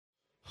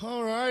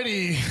All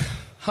righty.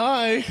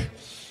 Hi.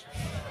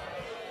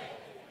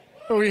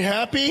 Are we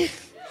happy?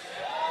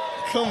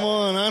 Come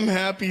on, I'm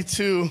happy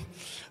too.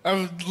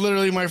 I've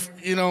literally my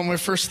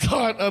first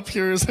thought up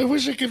here is I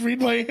wish I could read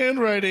my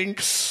handwriting.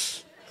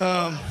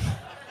 Oh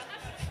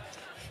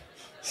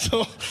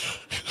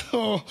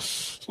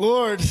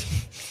Lord,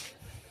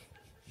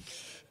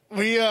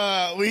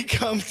 we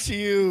come to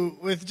you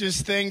with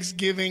just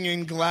thanksgiving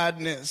and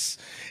gladness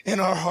in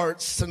our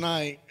hearts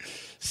tonight,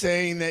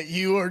 saying that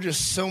you are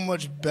just so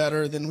much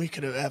better than we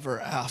could have ever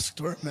asked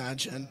or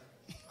imagined.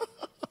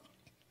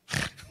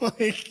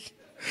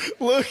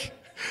 Look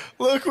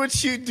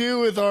what you do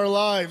with our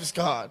lives,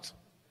 God.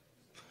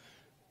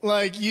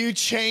 You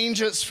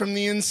change us from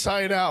the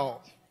inside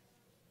out.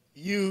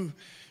 You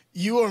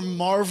are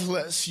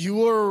marvelous.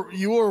 You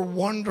are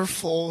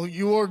wonderful.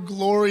 You are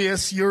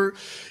glorious. Your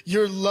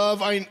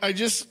love. I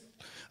just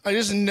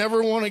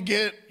never want to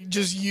get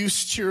just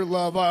used to your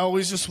love. I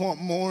always just want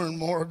more and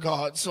more,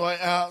 God. So I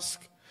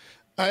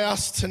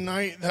ask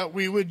tonight that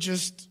we would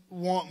just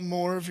want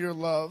more of your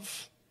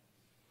love.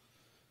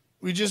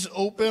 We just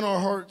open our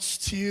hearts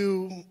to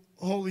you,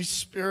 Holy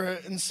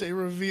Spirit, and say,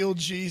 reveal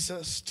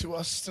Jesus to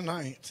us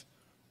tonight.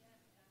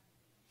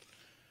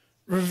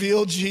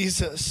 Reveal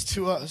Jesus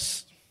to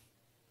us.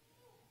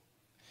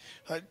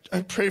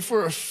 I pray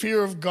for a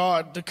fear of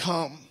God to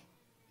come.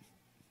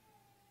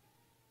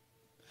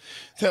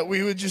 That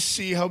we would just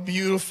see how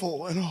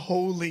beautiful and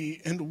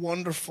holy and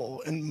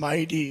wonderful and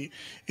mighty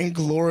and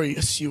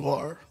glorious you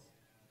are.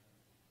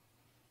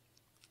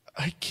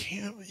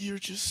 You're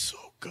just so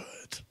good.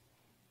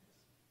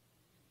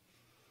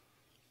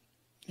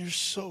 You're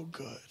so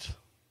good.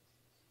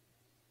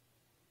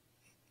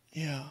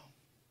 Yeah.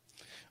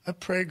 I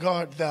pray,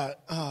 God,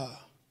 that,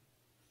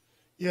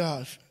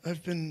 this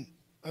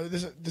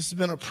has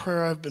been a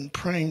prayer I've been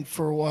praying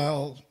for a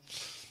while.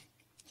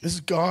 Is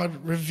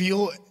God,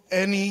 reveal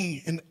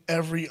any and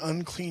every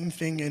unclean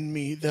thing in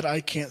me that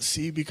I can't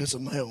see because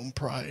of my own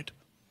pride.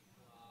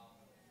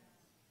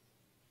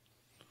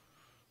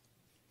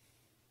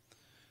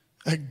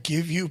 I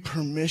give you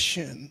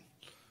permission,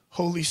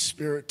 Holy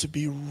Spirit, to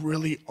be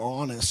really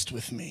honest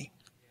with me.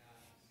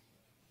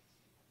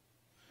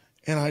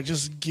 And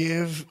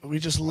we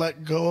just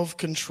let go of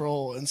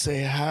control and say,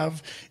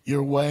 have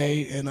your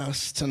way in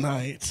us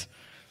tonight.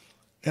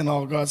 And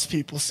all God's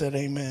people said,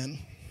 amen.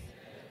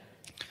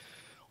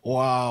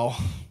 Wow.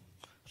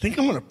 I think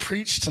I'm going to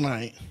preach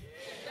tonight.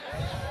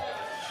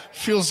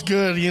 Feels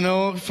good,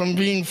 if I'm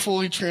being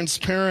fully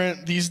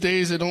transparent. These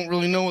days, I don't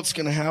really know what's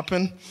going to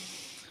happen.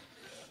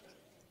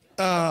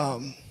 Yeah,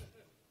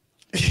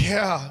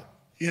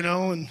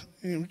 and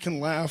we can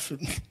laugh.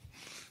 And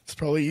it's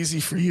probably easy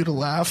for you to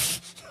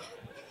laugh.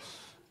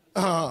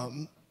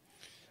 But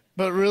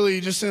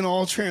really, just in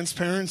all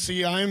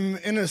transparency, I'm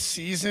in a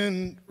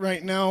season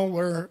right now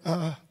where,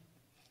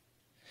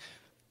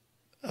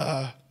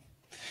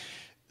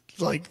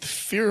 the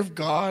fear of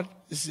God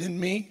is in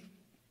me,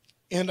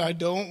 and I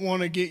don't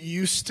want to get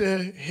used to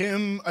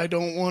him. I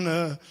don't want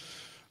to,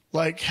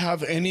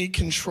 have any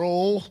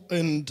control,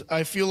 and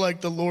I feel like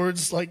the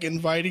Lord's,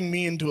 inviting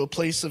me into a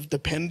place of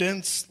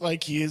dependence,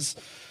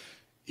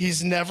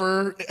 He's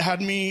never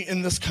had me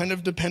in this kind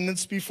of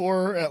dependence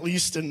before, at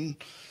least in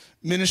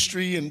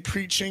ministry and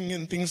preaching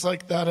and things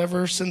like that,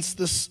 ever since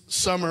this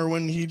summer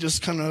when he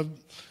just kind of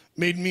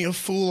made me a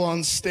fool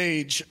on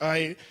stage.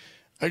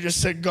 I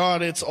just said,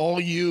 God, it's all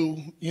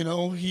you.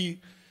 He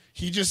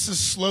just has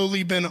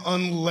slowly been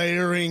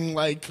unlayering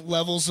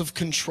levels of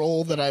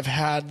control that I've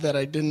had that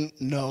I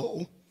didn't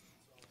know.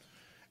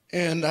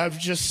 And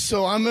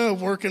I'm a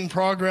work in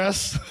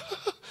progress.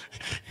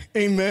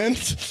 Amen.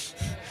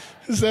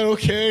 Is that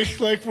okay?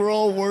 We're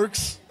all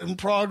works in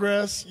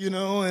progress,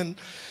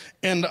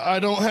 and I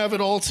don't have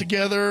it all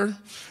together.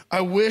 I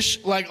wish,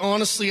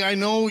 honestly, I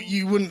know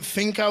you wouldn't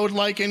think I would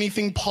like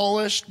anything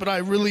polished, but I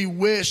really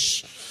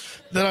wish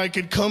that I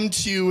could come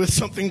to you with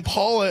something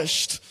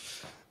polished.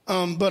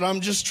 But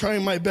I'm just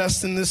trying my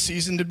best in this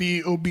season to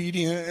be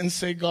obedient and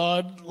say,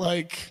 God,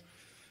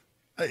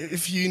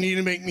 if you need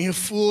to make me a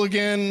fool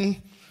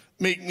again,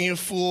 make me a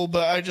fool,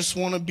 but I just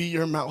want to be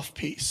your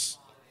mouthpiece,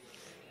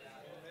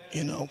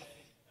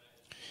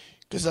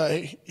 Because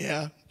I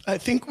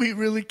think we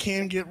really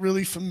can get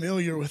really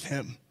familiar with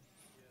him.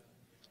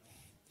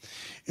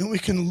 And we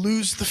can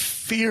lose the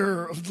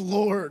fear of the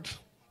Lord.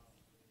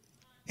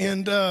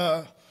 And,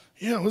 I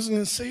wasn't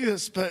going to say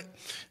this, but I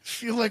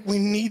feel like we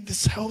need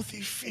this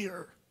healthy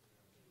fear.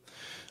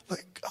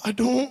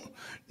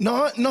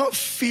 Not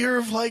fear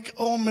of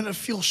I'm going to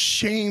feel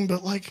shame,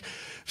 but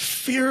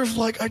fear of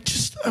I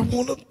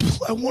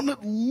want to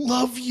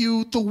love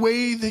you the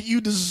way that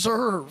you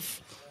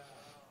deserve.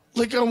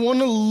 I want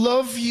to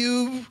love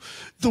you,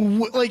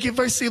 if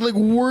I say,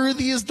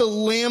 worthy is the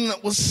lamb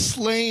that was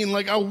slain,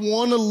 I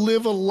want to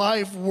live a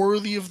life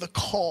worthy of the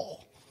call.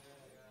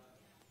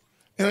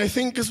 And I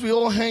think because we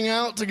all hang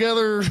out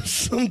together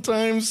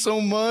sometimes so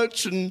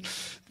much, and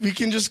we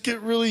can just get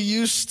really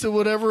used to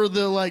whatever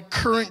the,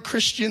 current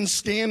Christian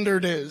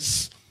standard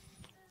is.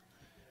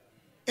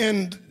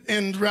 And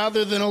and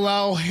rather than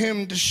allow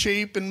him to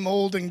shape and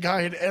mold and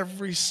guide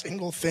every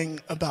single thing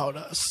about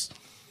us.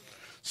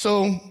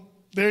 So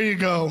there you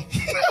go.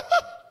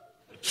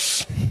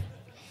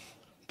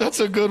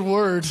 That's a good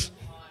word.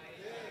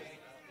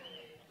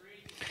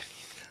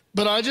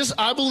 But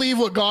I believe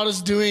what God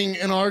is doing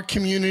in our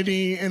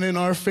community and in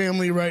our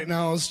family right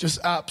now is just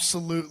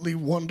absolutely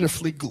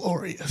wonderfully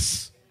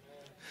glorious.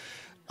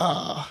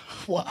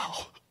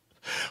 Wow.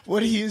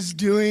 What he is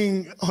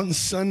doing on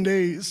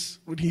Sundays,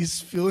 when he's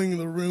filling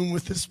the room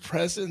with his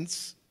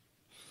presence,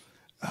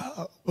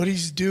 what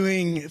he's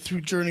doing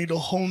through Journey to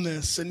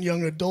Wholeness and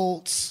young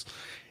adults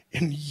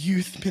and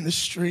youth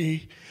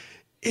ministry,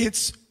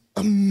 it's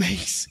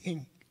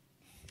amazing.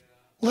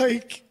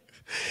 Like,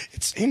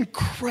 it's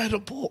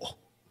incredible.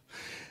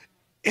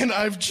 And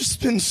I've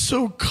just been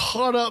so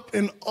caught up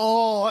in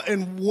awe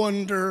and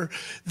wonder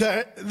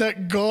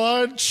that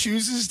God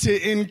chooses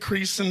to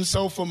increase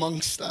himself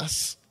amongst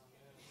us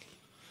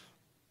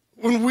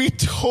when we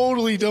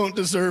totally don't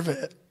deserve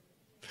it.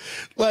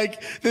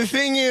 Like, the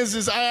thing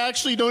is I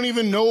actually don't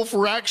even know if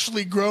we're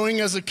actually growing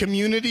as a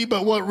community,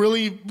 but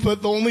the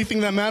only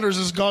thing that matters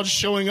is God's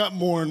showing up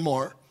more and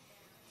more.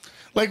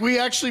 Like, we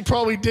actually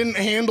probably didn't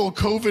handle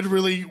COVID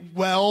really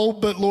well,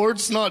 but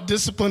Lord's not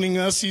disciplining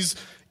us. He's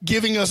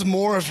giving us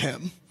more of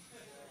him.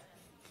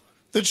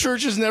 The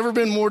church has never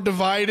been more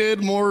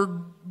divided, more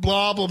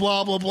blah, blah,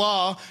 blah, blah,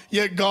 blah.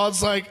 Yet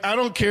God's like, I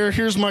don't care.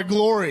 Here's my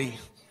glory.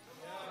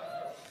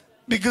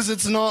 Because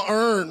it's not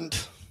earned.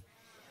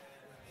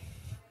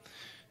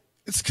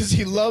 It's because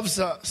he loves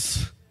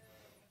us.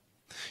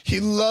 He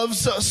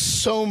loves us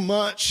so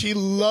much. He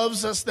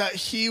loves us that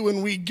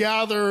when we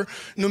gather,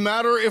 no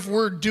matter if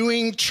we're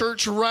doing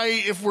church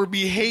right, if we're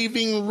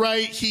behaving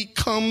right, he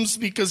comes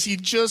because he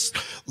just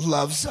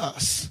loves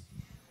us.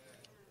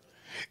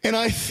 And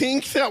I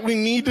think that we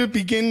need to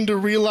begin to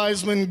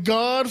realize when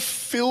God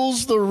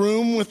fills the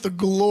room with the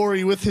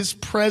glory, with his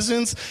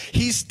presence,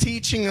 he's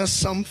teaching us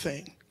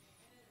something.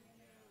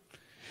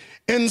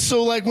 And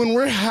so, like, when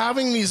we're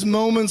having these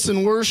moments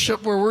in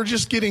worship where we're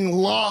just getting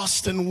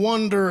lost in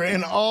wonder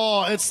and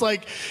awe, it's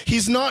like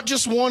he's not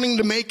just wanting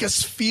to make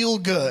us feel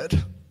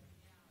good.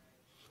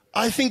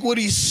 I think what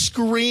he's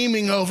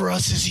screaming over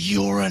us is,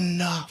 you're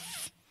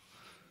enough.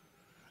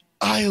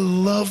 I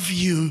love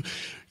you.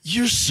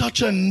 You're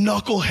such a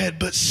knucklehead,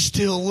 but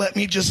still let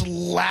me just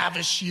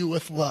lavish you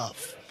with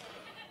love.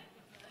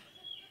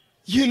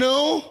 You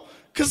know?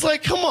 Because,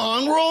 like, come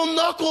on, we're all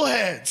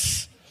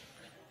knuckleheads.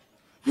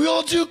 We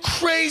all do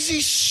crazy,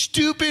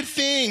 stupid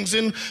things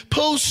and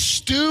post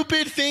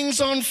stupid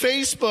things on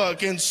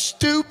Facebook and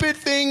stupid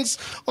things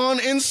on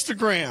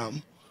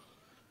Instagram.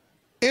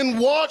 And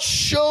watch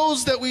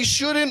shows that we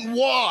shouldn't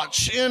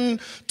watch and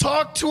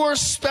talk to our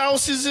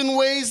spouses in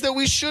ways that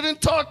we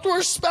shouldn't talk to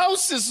our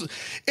spouses.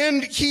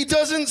 And he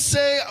doesn't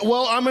say,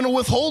 well, I'm going to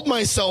withhold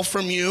myself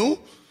from you.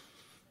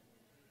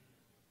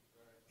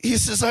 He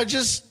says, I'm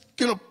just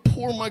going to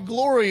pour my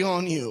glory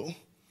on you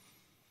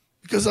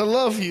because I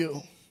love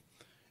you.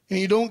 And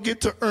you don't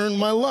get to earn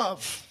my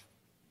love.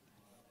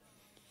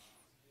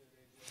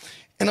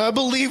 And I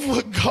believe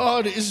what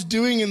God is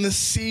doing in this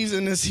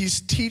season is he's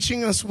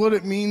teaching us what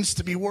it means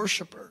to be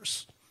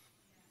worshipers.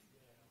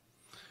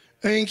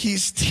 I think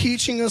he's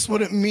teaching us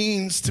what it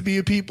means to be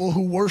a people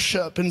who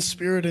worship in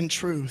spirit and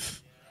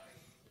truth.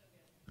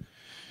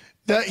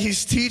 That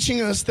he's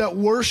teaching us that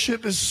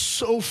worship is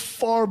so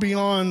far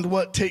beyond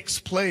what takes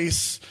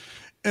place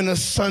in a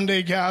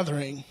Sunday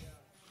gathering.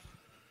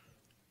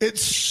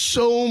 It's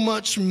so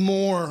much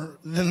more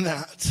than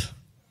that.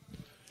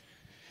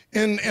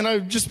 And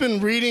I've been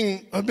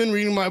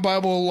reading my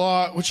Bible a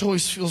lot, which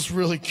always feels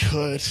really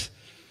good.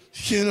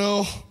 You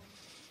know?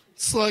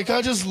 It's like,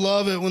 I just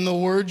love it when the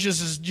word you're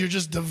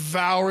just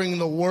devouring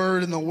the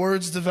word and the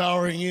word's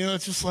devouring you.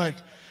 It's just like,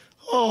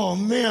 oh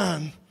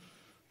man,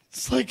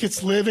 it's like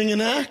it's living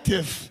and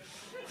active.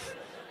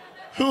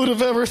 Who would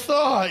have ever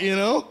thought, you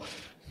know?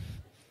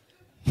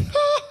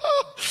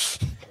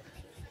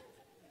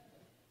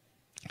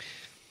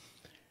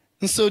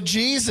 And so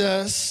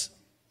Jesus,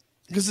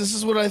 because this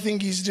is what I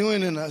think he's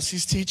doing in us,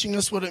 he's teaching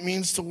us what it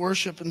means to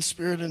worship in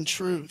spirit and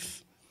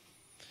truth.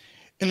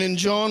 And in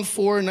John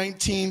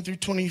 4:19 through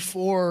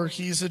 24,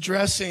 he's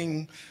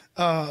addressing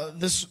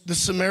the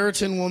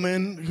Samaritan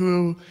woman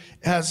who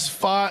has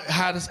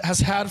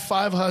had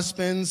 5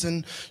 husbands,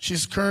 and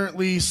she's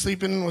currently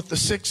sleeping with the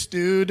 6th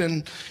dude.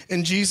 And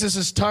Jesus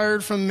is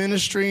tired from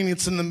ministry, and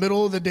it's in the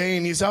middle of the day,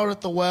 and he's out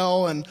at the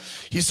well, and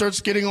he starts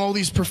getting all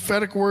these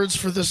prophetic words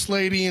for this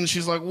lady. And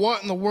she's like,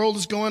 "What in the world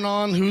is going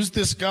on? Who's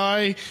this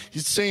guy?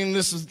 He's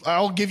saying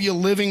I'll give you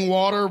living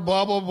water,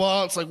 blah, blah,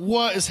 blah." It's like,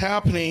 what is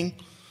happening?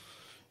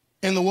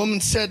 And the woman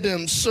said to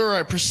him, "Sir,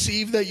 I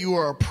perceive that you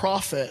are a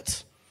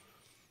prophet.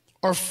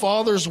 Our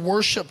fathers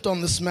worshipped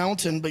on this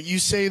mountain, but you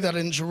say that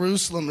in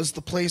Jerusalem is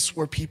the place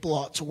where people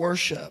ought to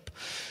worship."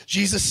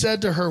 Jesus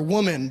said to her,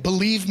 "Woman,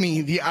 believe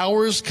me, the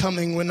hour is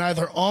coming when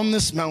neither on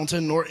this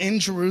mountain nor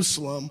in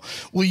Jerusalem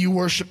will you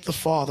worship the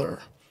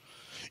Father.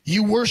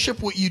 You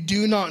worship what you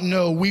do not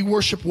know. We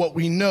worship what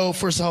we know,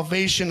 for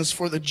salvation is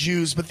for the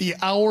Jews. But the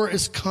hour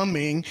is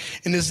coming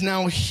and is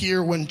now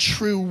here when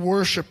true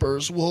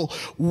worshipers will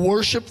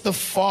worship the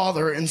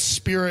Father in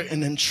spirit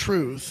and in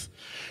truth.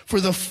 For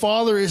the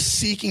Father is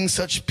seeking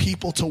such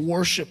people to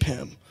worship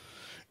him.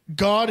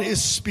 God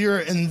is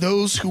spirit, and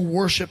those who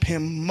worship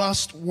him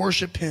must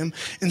worship him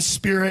in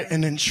spirit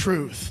and in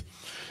truth.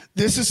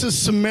 This is a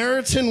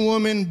Samaritan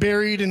woman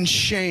buried in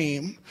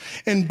shame.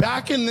 And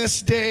back in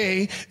this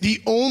day,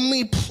 the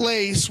only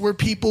place where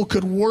people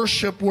could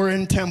worship were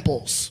in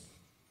temples.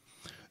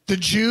 The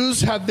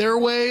Jews had their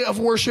way of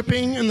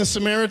worshiping, and the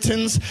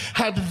Samaritans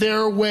had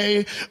their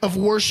way of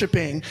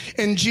worshiping.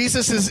 And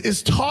Jesus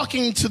is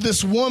talking to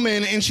this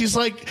woman, and she's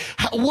like,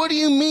 what do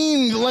you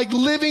mean? Like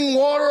living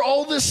water,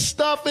 all this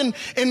stuff, and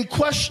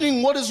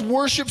questioning what is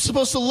worship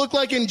supposed to look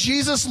like. And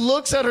Jesus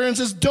looks at her and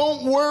says,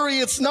 don't worry,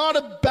 it's not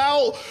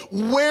about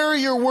where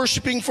you're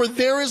worshiping, for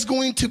there is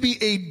going to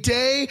be a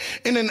day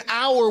and an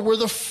hour where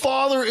the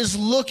Father is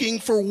looking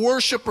for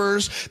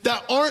worshipers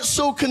that aren't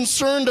so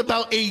concerned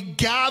about a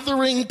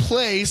gathering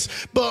place,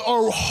 but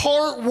are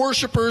heart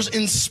worshipers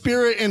in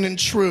spirit and in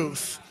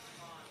truth.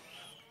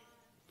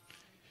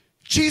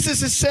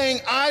 Jesus is saying,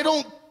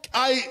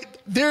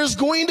 there's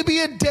going to be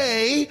a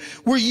day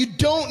where you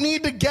don't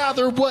need to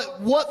gather.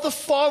 What the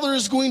Father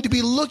is going to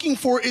be looking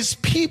for is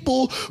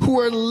people who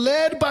are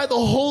led by the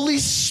Holy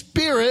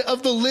Spirit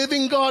of the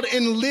living God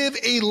and live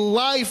a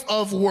life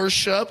of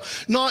worship,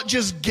 not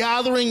just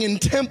gathering in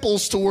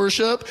temples to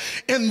worship.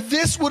 And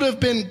this would have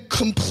been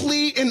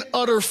complete and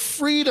utter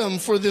freedom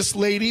for this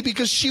lady,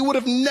 because she would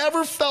have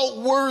never felt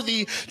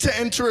worthy to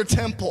enter a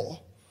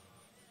temple.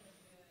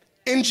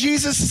 And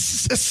Jesus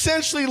is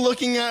essentially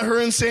looking at her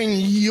and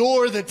saying,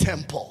 you're the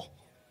temple.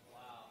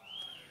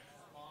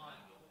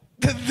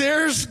 That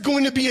there's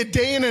going to be a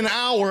day and an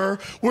hour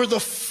where the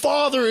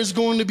Father is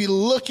going to be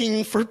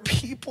looking for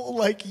people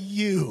like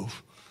you.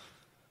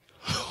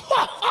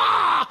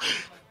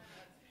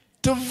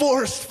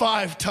 Divorced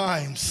 5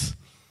 times.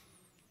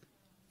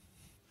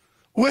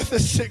 With a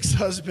 6th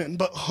husband,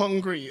 but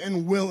hungry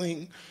and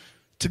willing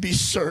to be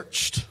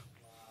searched.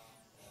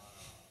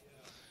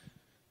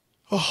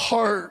 A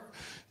heart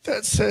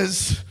that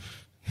says,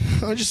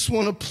 I just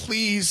want to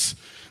please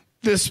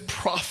this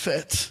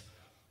prophet.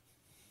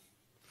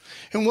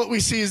 And what we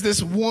see is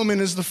this woman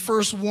is the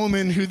first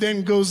woman who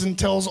then goes and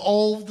tells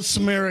all the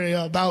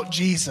Samaria about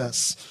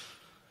Jesus.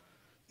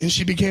 And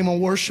she became a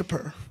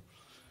worshiper.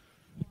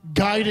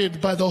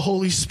 Guided by the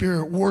Holy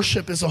Spirit.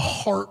 Worship is a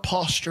heart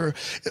posture.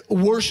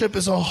 Worship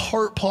is a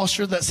heart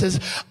posture that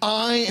says,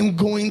 I am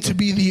going to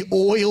be the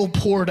oil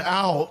poured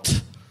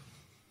out.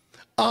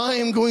 I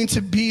am going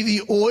to be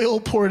the oil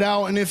poured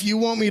out. And if you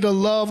want me to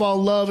love, I'll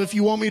love. If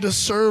you want me to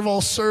serve, I'll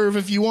serve.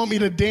 If you want me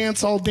to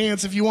dance, I'll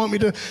dance. If you want me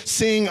to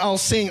sing, I'll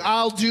sing.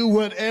 I'll do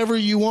whatever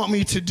you want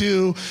me to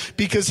do,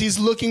 because he's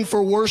looking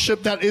for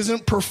worship that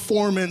isn't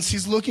performance.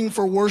 He's looking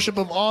for worship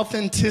of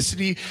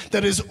authenticity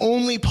that is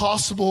only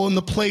possible in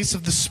the place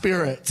of the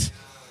Spirit.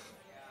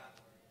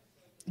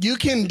 You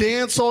can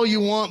dance all you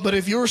want, but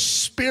if your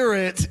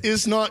spirit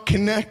is not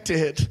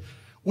connected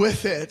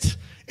with it,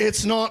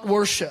 it's not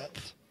worship.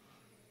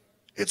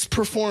 It's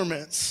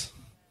performance.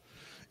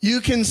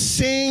 You can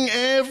sing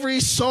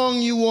every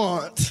song you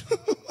want.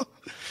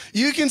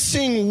 You can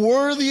sing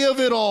Worthy of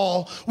It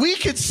All. We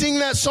could sing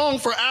that song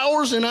for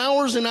hours and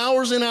hours and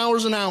hours and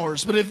hours and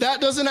hours. But if that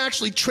doesn't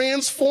actually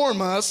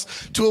transform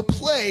us to a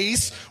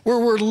place where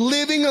we're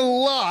living a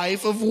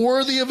life of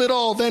worthy of it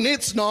all, then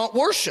it's not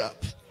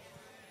worship.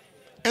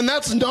 And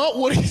that's not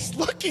what he's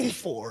looking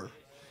for.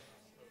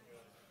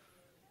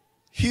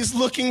 He's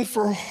looking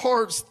for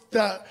hearts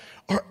that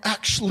are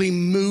actually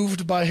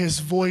moved by his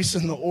voice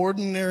in the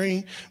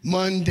ordinary,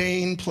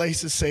 mundane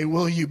places. Say,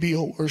 will you be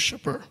a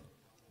worshiper?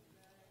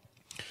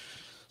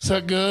 Is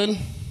that good?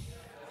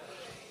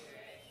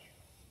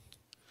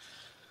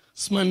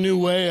 It's my new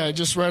way. I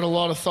just write a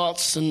lot of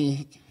thoughts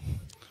and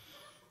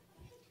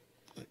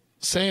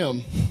say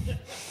them.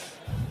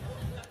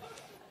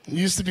 It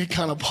used to be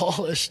kind of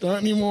polished,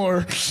 not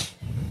anymore.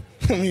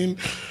 I mean,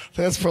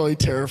 that probably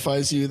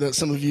terrifies you, that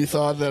some of you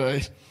thought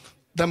that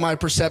my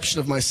perception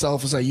of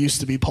myself is I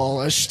used to be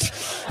polished.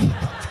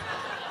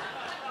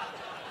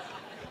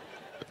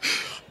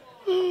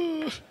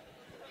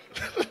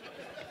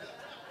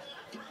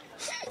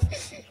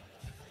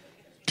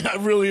 Got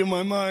really in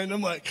my mind.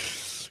 I'm like,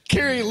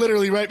 Carrie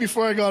literally right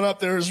before I got up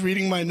there was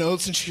reading my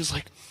notes, and she was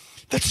like,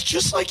 that's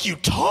just like you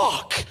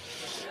talk.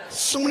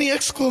 So many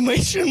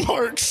exclamation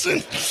marks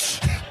and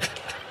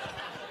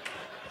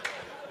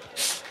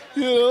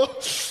you know,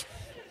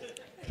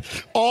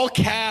 all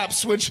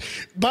caps,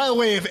 which, by the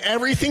way, if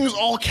everything's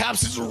all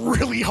caps, it's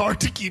really hard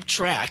to keep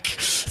track.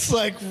 It's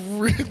like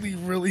really,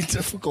 really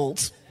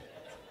difficult.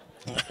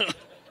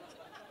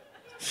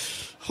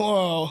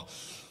 Wow.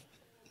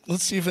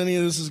 Let's see if any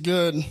of this is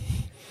good.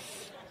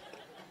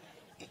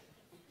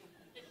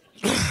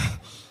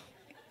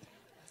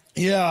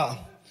 Yeah.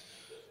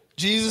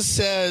 Jesus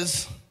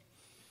says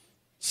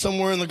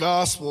somewhere in the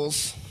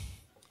Gospels,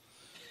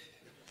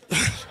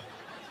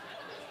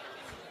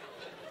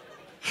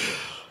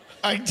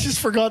 I just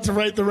forgot to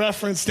write the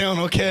reference down,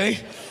 okay?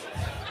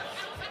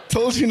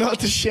 Told you not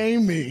to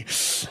shame me.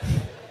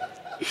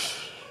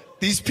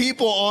 These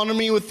people honor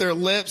me with their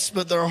lips,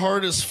 but their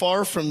heart is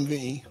far from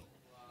me.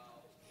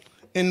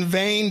 In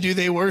vain do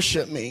they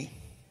worship me.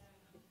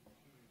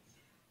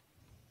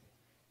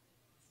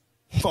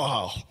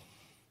 Wow.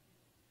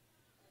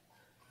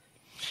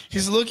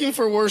 He's looking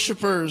for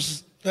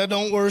worshipers that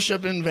don't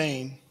worship in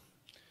vain.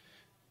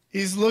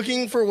 He's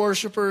looking for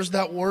worshipers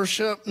that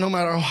worship no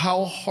matter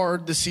how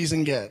hard the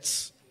season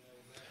gets.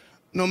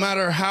 No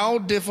matter how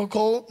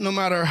difficult, no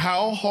matter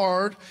how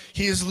hard,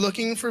 he is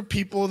looking for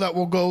people that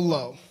will go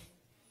low.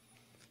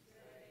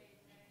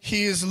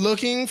 He is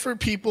looking for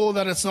people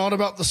that it's not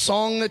about the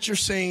song that you're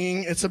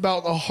singing, it's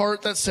about the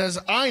heart that says,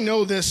 I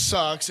know this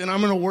sucks and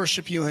I'm going to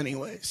worship you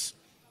anyways.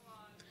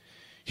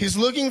 He's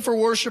looking for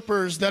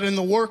worshipers that in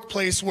the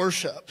workplace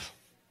worship.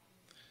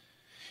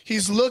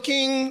 He's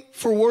looking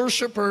for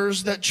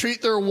worshipers that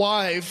treat their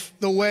wife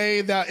the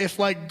way that if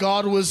like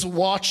God was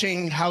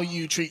watching how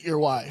you treat your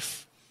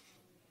wife.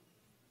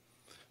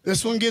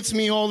 This one gets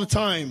me all the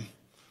time.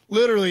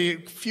 Literally, a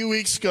few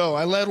weeks ago,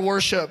 I led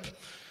worship,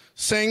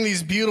 sang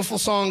these beautiful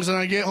songs, and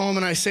I get home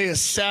and I say a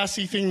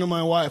sassy thing to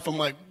my wife. I'm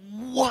like,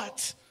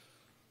 what?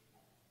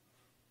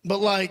 But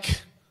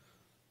like,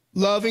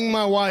 loving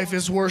my wife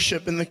is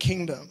worship in the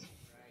kingdom.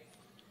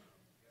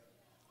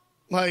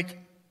 Like,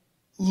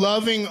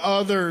 loving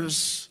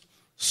others,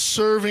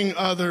 serving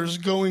others,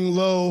 going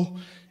low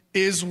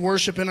is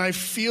worship. And I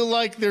feel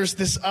like there's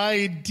this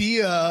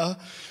idea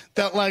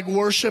that like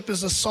worship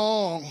is a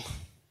song.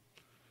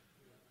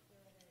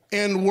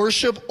 And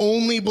worship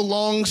only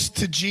belongs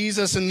to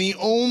Jesus. And the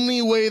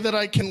only way that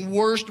I can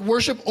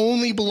worship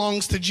only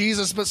belongs to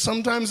Jesus. But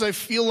sometimes I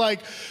feel like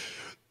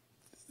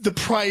the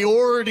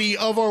priority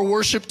of our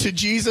worship to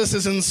Jesus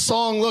is in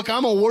song. Look,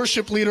 I'm a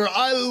worship leader.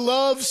 I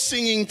love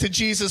singing to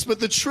Jesus. But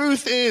the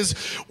truth is,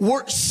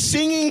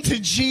 singing to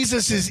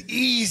Jesus is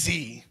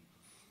easy.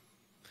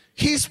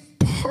 He's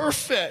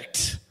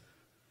perfect.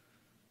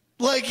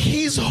 Like,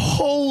 he's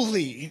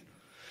holy.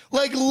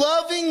 Like,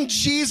 loving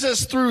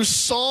Jesus through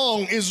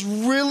song is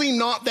really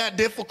not that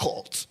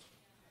difficult.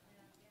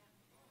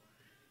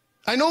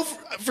 I know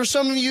for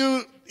some of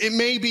you it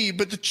may be,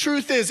 but the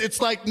truth is, it's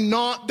like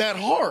not that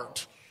hard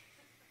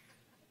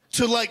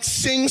to like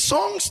sing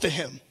songs to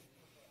him.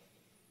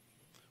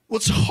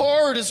 What's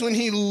hard is when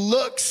he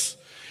looks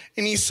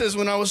and he says,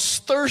 when I was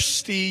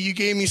thirsty, you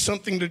gave me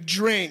something to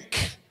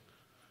drink.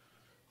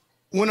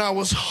 When I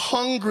was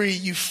hungry,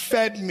 you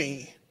fed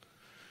me.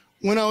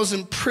 When I was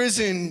in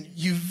prison,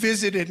 you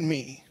visited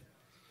me.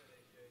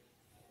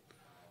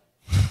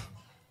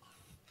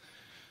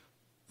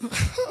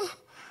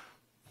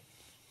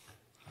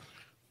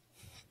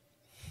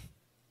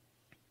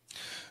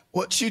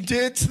 What you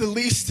did to the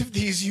least of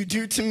these, you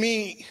do to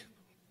me.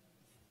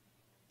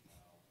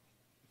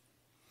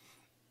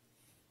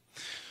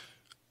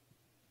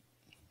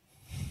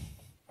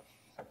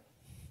 I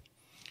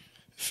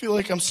feel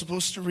like I'm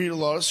supposed to read a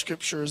lot of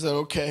scripture. Is that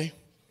okay?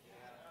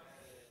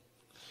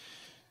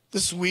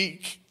 This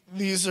week,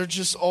 these are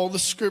just all the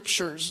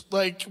scriptures.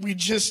 Like, we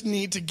just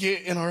need to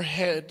get in our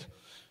head.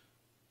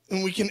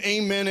 And we can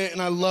amen it,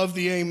 and I love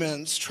the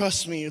amens.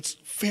 Trust me, it's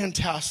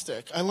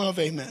fantastic. I love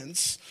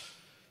amens.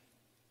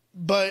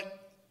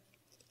 But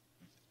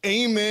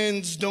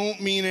amens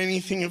don't mean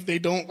anything if they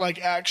don't,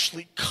 like,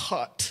 actually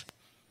cut.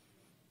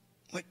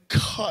 Like,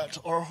 cut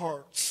our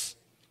hearts.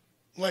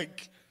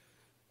 Like,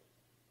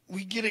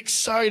 we get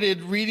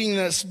excited reading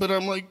this, but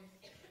I'm like,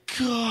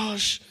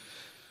 gosh,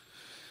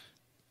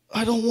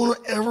 I don't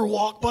want to ever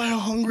walk by a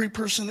hungry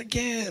person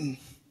again.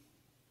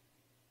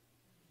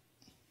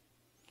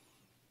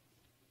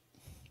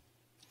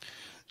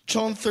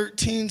 John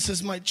 13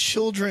 says, my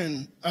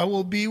children, I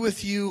will be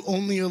with you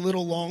only a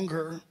little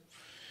longer.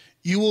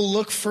 You will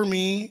look for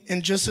me,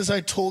 and just as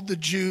I told the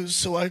Jews,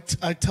 so I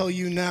tell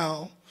you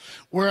now,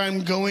 where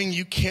I'm going,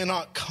 you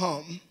cannot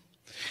come.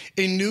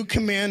 A new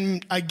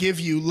command I give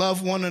you,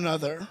 love one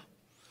another.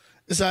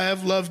 As I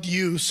have loved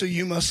you, so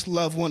you must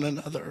love one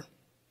another.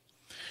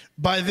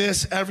 By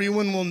this,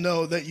 everyone will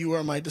know that you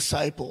are my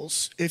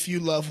disciples, if you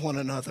love one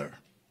another.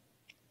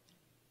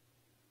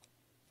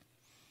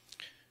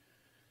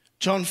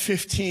 John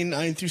 15,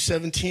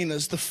 9-17,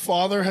 as the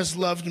Father has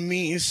loved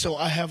me, so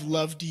I have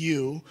loved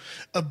you.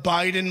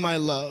 Abide in my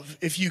love.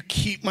 If you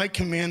keep my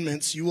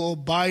commandments, you will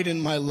abide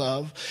in my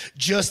love,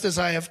 just as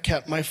I have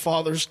kept my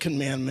Father's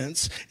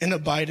commandments and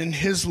abide in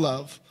his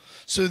love.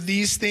 So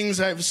these things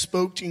I have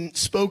spoken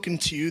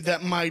to you,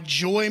 that my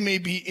joy may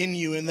be in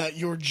you and that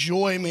your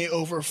joy may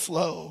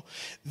overflow.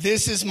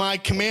 This is my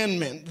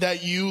commandment,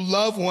 that you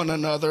love one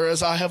another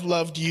as I have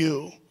loved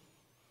you.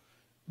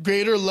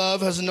 Greater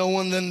love has no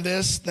one than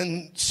this,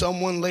 than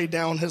someone lay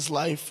down his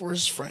life for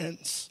his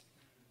friends.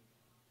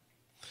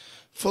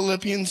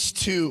 Philippians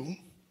 2.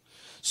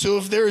 So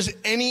if there is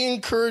any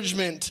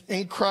encouragement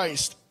in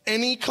Christ,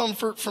 any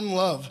comfort from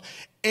love,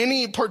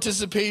 any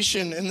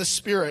participation in the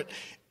Spirit,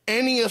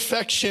 any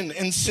affection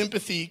and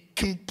sympathy.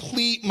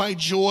 Complete my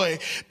joy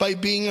by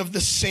being of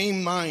the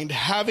same mind,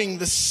 having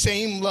the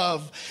same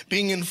love,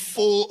 being in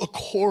full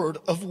accord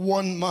of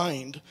one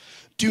mind.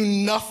 Do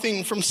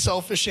nothing from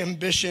selfish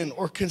ambition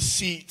or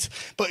conceit,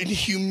 but in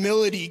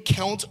humility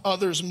count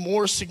others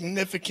more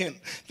significant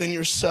than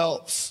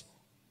yourselves.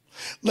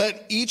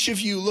 Let each of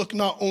you look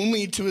not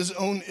only to his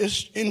own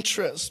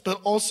interest,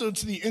 but also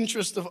to the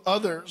interest of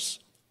others.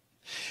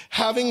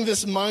 Having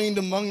this mind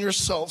among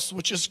yourselves,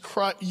 which is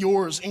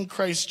yours in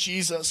Christ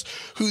Jesus,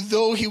 who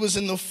though he was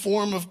in the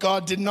form of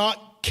God, did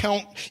not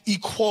count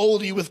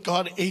equality with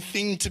God a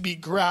thing to be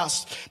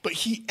grasped, but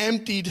he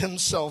emptied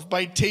himself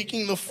by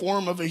taking the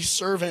form of a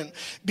servant,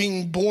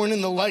 being born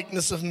in the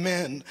likeness of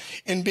men,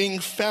 and being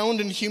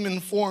found in human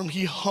form,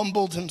 he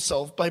humbled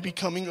himself by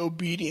becoming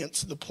obedient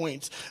to the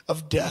point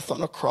of death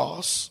on a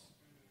cross.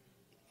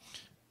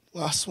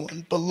 Last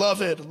one.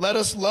 Beloved, let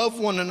us love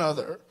one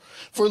another,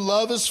 for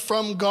love is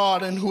from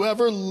God, and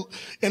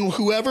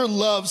whoever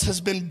loves has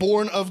been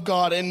born of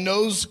God and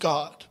knows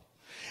God.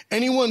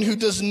 Anyone who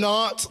does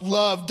not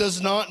love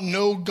does not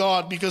know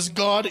God, because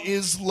God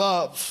is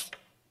love.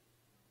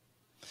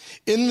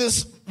 In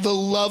this, the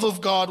love of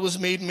God was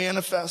made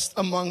manifest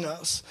among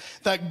us,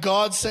 that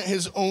God sent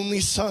his only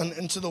Son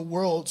into the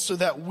world so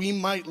that we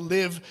might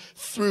live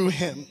through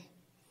him.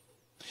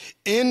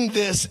 In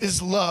this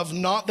is love,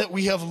 not that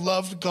we have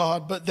loved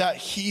God, but that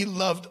he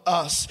loved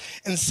us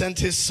and sent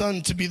his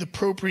Son to be the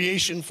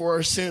propitiation for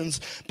our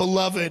sins.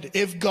 Beloved,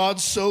 if God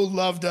so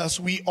loved us,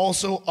 we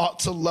also ought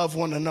to love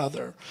one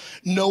another.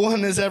 No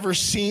one has ever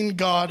seen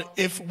God.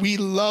 If we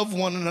love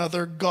one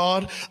another,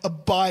 God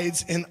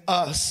abides in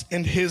us,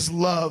 and his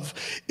love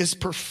is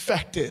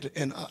perfected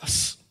in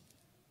us.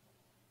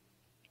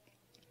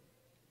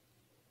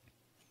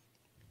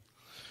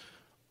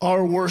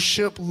 Our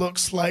worship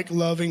looks like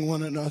loving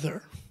one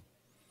another.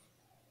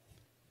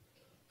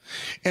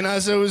 And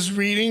as I was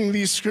reading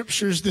these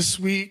scriptures this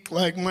week,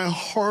 like my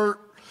heart,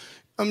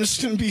 I'm just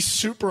going to be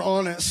super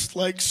honest,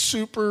 like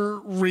super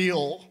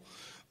real.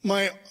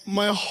 My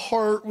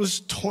heart was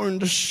torn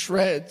to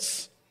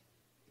shreds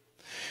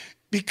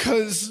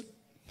because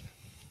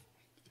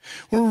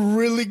we're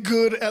really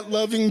good at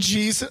loving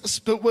Jesus,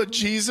 but what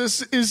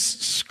Jesus is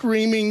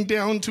screaming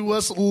down to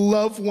us,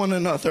 love one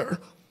another.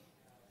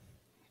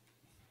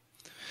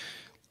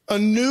 A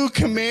new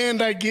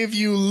command I give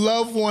you,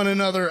 love one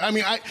another. I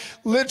mean, I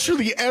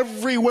literally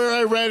everywhere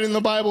I read in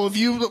the Bible, if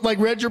you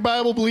read your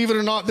Bible, believe it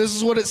or not, this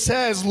is what it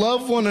says,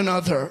 love one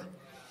another.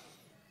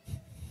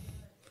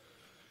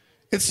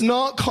 It's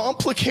not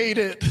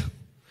complicated.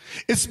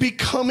 It's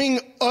becoming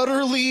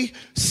utterly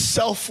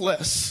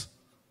selfless.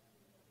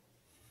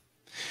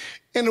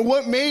 And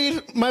what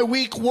made my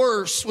week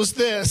worse was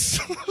this.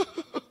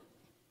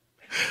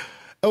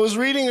 I was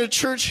reading a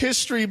church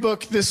history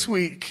book this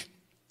week,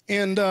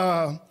 and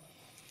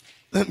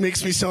that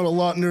makes me sound a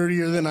lot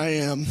nerdier than I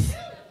am.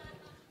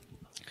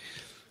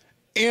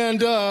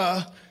 And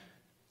as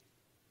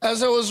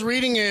I was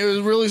reading it,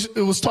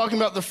 it was talking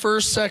about the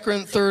first,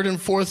 second, third,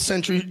 and fourth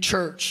century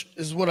church,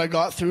 is what I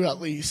got through at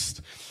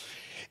least.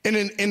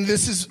 And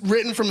this is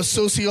written from a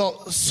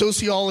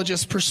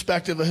sociologist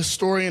perspective, a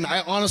historian.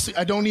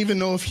 I don't even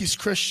know if he's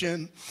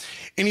Christian.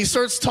 And he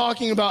starts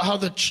talking about how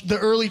the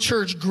early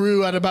church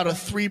grew at about a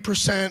 3 to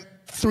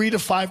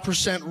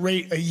 5%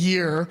 rate a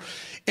year.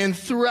 And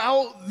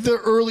throughout the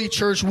early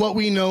church, what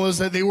we know is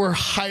that they were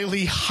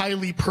highly,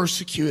 highly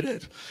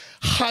persecuted,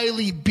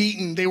 highly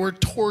beaten. They were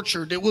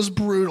tortured. It was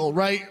brutal,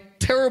 right?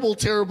 Terrible,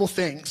 terrible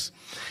things.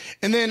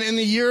 And then in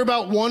the year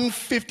about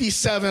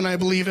 157, I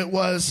believe it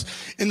was,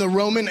 in the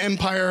Roman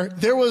Empire,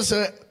 there was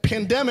a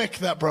pandemic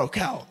that broke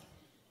out.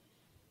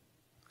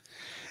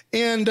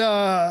 And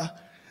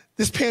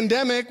this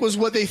pandemic was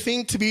what they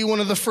think to be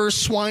one of the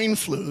first swine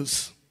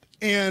flus.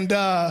 And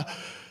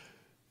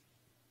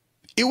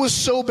it was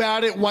so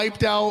bad, it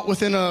wiped out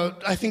within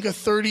I think a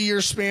 30-year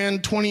span,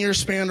 20-year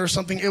span or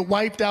something. It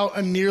wiped out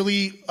a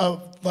nearly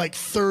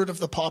third of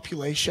the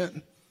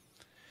population.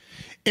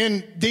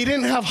 And they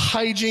didn't have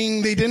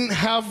hygiene. They didn't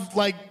have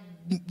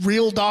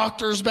real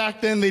doctors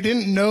back then. They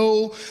didn't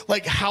know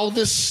how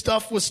this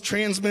stuff was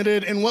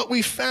transmitted. And what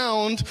they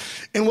found,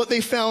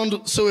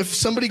 so if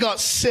somebody got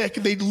sick,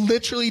 they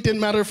literally didn't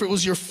matter if it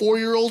was your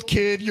 4-year-old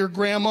kid, your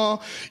grandma,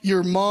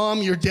 your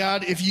mom, your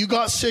dad. If you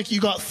got sick,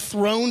 you got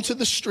thrown to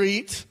the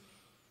street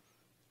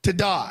to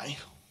die.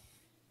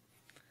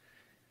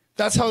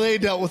 That's how they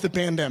dealt with the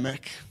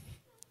pandemic.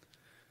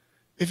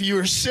 If you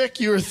were sick,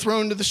 you were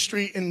thrown to the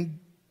street and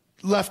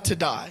left to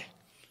die.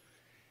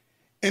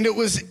 And it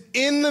was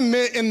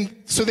and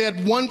so they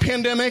had one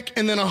pandemic,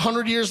 and then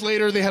 100 years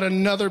later, they had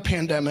another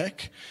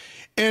pandemic.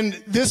 And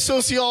this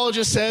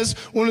sociologist says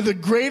one of the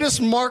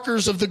greatest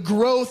markers of the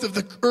growth of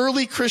the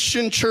early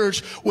Christian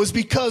church was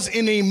because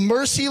in a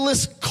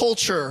merciless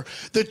culture,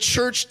 the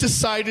church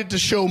decided to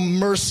show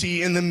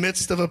mercy in the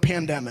midst of a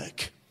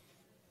pandemic.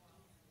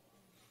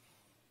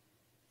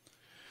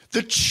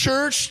 The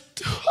church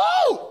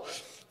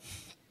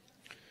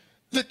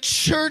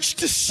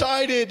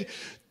decided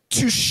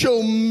to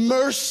show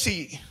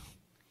mercy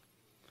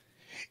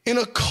in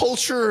a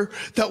culture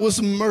that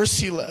was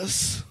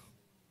merciless.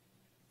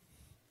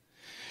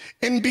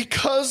 And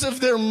because of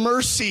their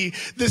mercy,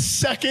 the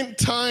second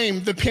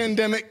time the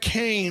pandemic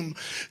came,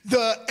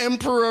 the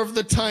emperor of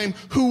the time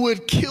who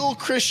would kill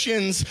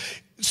Christians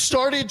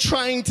started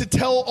trying to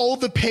tell all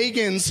the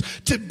pagans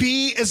to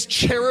be as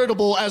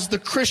charitable as the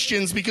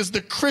Christians, because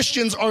the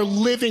Christians are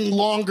living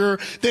longer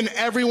than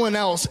everyone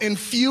else, and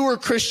fewer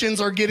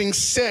Christians are getting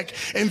sick,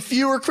 and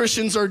fewer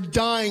Christians are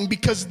dying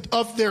because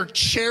of their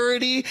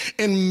charity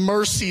and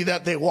mercy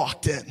that they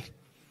walked in.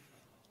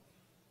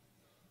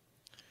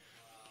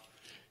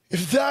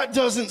 If that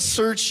doesn't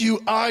search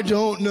you, I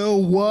don't know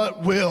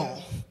what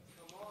will.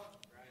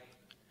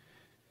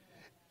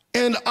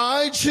 And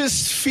I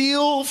just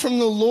feel from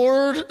the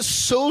Lord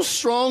so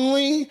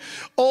strongly.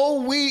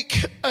 All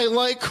week, I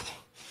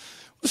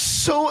was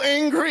so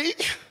angry.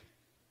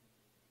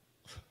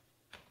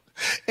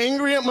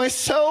 Angry at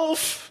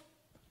myself.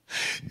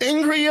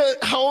 Angry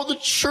at how the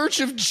Church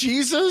of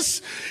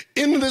Jesus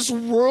in this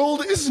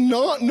world is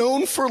not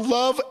known for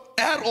love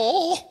at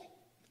all.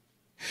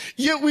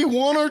 Yet we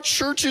want our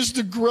churches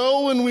to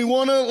grow, and we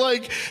want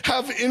to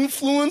have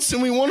influence,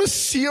 and we want to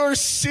see our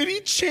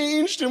city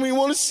changed, and we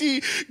want to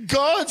see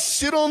God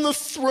sit on the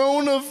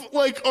throne of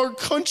our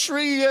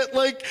country. Yet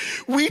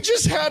we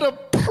just had a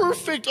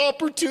perfect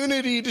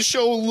opportunity to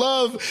show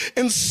love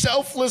and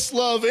selfless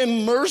love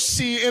and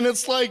mercy. And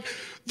it's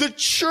the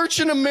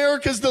church in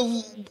America has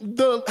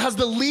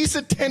the least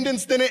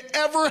attendance than it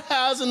ever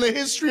has in the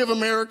history of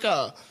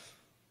America.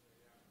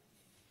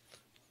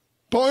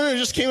 Barna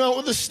just came out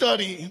with a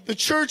study. The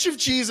Church of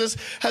Jesus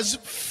has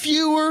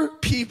fewer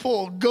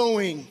people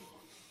going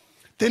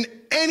than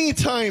any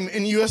time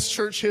in U.S.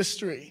 church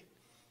history.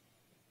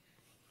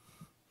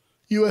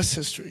 U.S.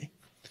 history.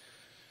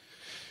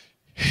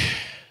 And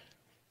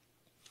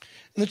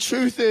the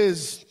truth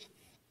is,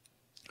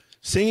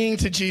 singing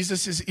to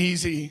Jesus is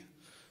easy,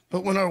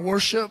 but when our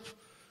worship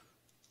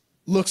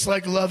looks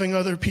like loving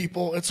other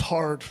people, it's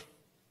hard.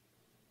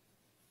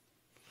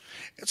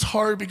 It's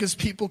hard because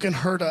people can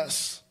hurt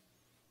us.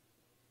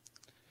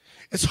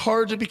 It's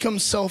hard to become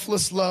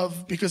selfless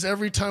love, because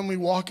every time we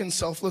walk in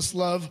selfless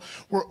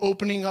love, we're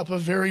opening up a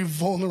very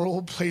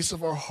vulnerable place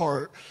of our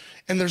heart.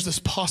 And there's this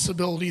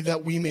possibility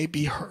that we may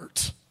be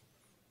hurt.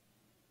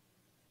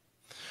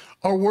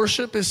 Our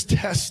worship is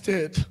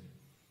tested,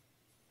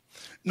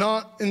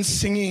 not in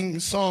singing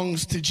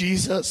songs to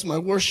Jesus. My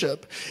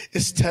worship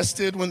is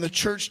tested when the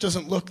church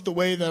doesn't look the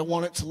way that I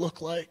want it to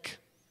look like.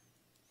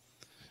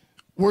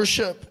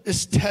 Worship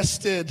is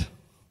tested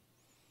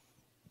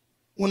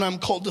when I'm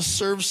called to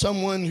serve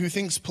someone who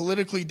thinks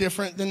politically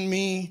different than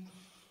me,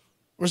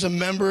 or is a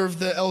member of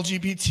the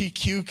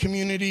LGBTQ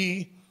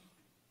community.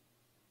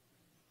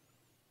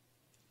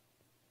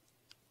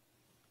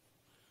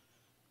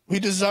 We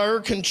desire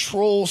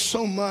control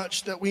so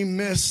much that we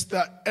miss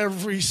that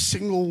every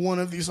single one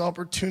of these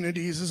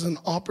opportunities is an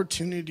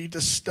opportunity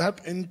to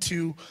step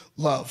into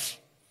love.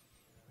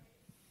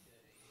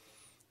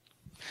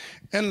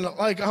 And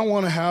I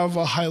want to have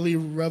a highly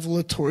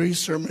revelatory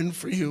sermon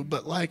for you,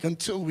 but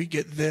until we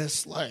get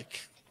this, I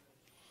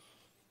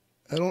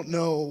don't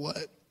know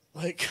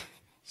what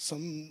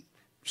some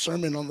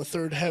sermon on the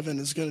third heaven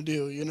is going to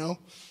do, you know?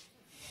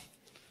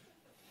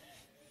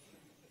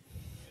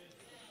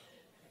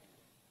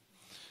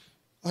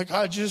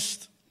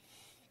 It's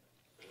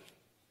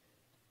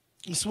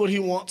what he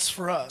wants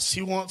for us.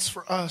 He wants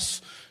for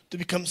us to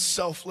become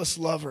selfless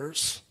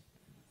lovers.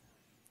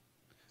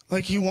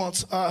 He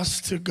wants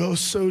us to go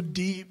so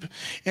deep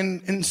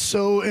and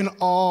so in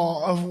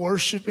awe of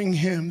worshiping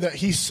him that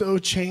he so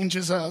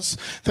changes us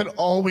that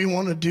all we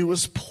want to do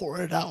is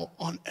pour it out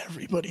on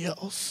everybody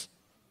else.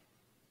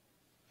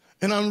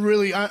 And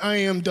I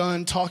am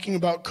done talking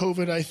about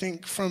COVID, I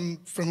think, from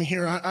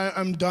here.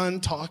 I'm done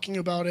talking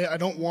about it. I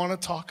don't want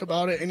to talk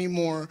about it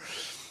anymore.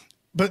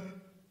 But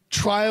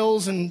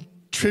trials and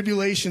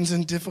tribulations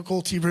and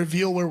difficulty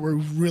reveal where we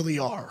really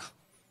are.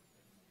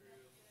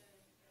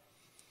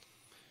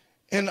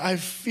 And I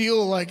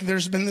feel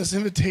there's been this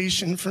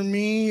invitation for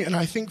me, and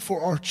I think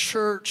for our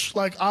church.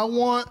 I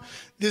want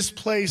this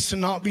place to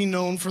not be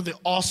known for the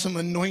awesome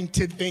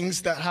anointed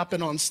things that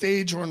happen on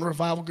stage or in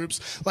revival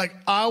groups.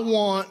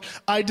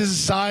 I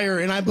desire,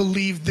 and I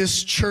believe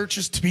this church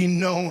is to be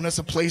known as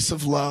a place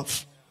of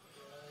love.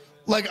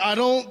 I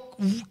don't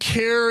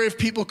care if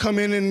people come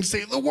in and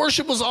say, the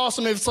worship was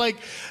awesome. It's I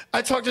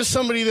talked to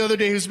somebody the other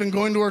day who's been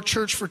going to our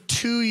church for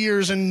 2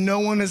 years and no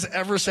one has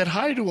ever said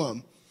hi to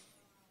him.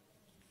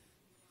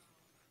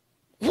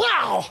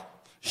 Wow,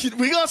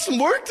 we got some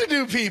work to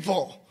do,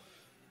 people.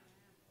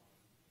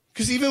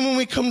 Because even when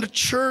we come to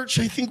church,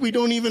 I think we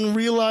don't even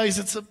realize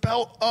it's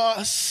about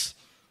us.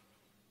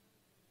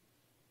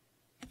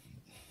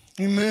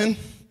 Amen.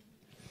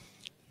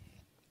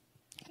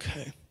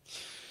 Okay.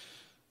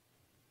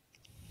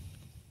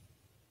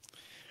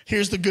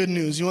 Here's the good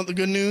news. You want the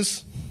good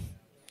news?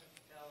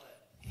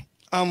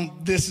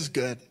 This is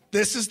good.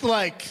 This is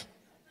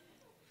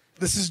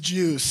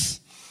juice.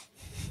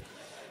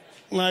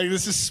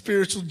 This is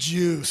spiritual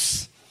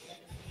juice.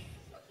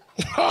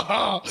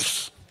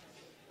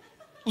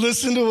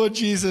 Listen to what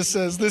Jesus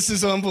says. This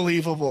is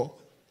unbelievable.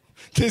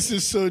 This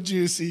is so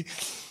juicy.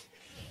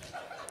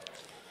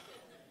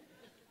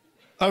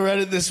 I read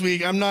it this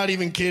week. I'm not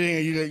even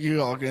kidding.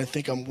 You're all going to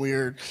think I'm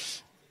weird.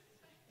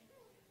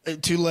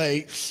 Too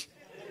late.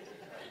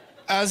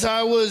 As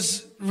I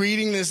was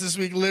reading this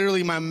week,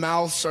 literally my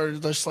mouth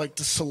started just like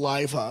the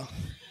saliva.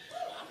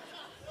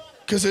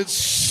 Because it's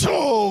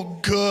so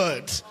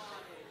good.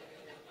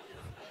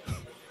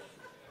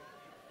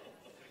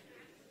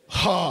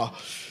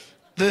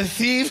 The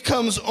thief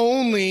comes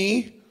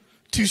only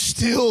to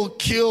steal,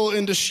 kill,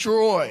 and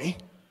destroy.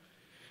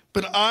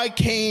 But I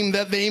came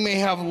that they may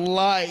have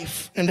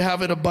life and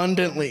have it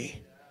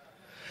abundantly.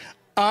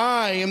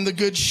 I am the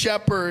good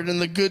shepherd,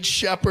 and the good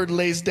shepherd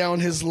lays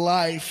down his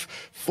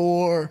life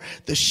for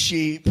the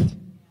sheep.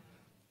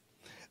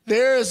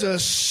 There is a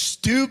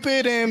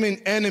stupid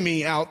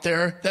enemy out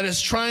there that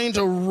is trying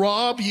to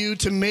rob you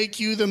to make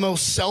you the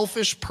most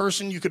selfish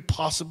person you could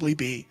possibly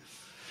be.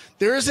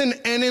 There is an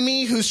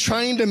enemy who's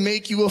trying to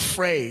make you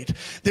afraid.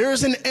 There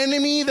is an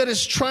enemy that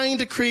is trying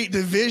to create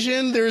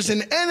division. There is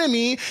an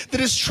enemy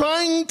that is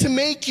trying to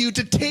make you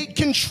to take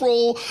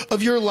control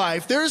of your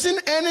life. There is an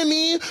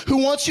enemy who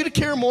wants you to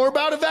care more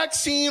about a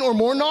vaccine or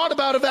more not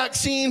about a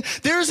vaccine.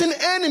 There is an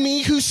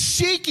enemy who's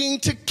seeking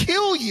to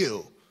kill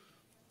you.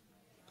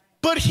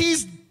 But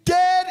he's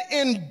dead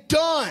and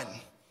done.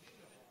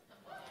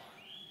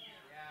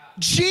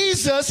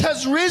 Jesus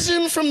has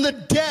risen from the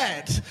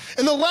dead.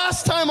 And the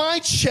last time I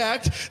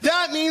checked,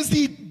 that means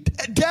the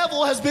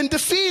devil has been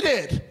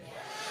defeated.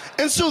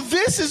 And so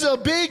this is a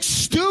big,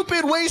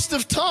 stupid waste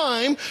of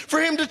time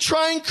for him to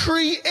try and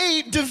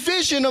create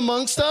division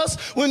amongst us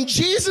when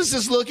Jesus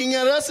is looking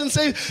at us and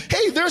saying,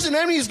 hey, there's an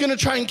enemy who's going to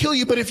try and kill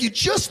you, but if you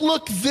just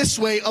look this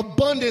way,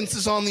 abundance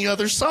is on the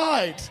other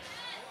side.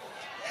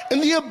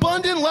 And the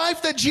abundant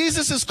life that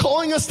Jesus is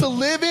calling us to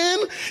live in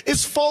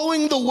is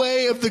following the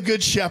way of the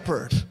Good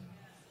Shepherd.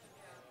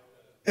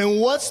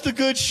 And what's the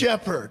Good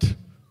Shepherd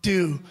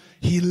do?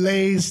 He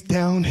lays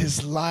down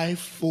his life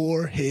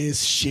for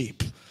his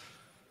sheep.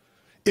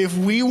 If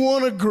we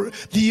want to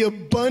the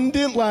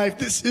abundant life,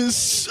 this is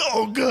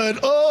so good.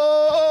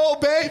 Oh,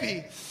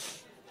 baby.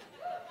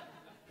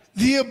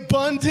 The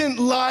abundant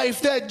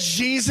life that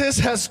Jesus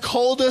has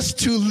called us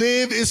to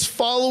live is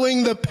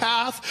following the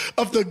path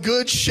of the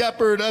Good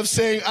Shepherd of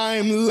saying, I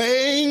am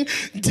laying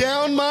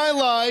down my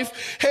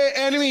life. Hey,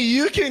 enemy,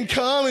 you can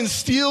come and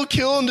steal,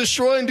 kill, and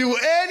destroy and do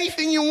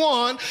anything you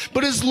want.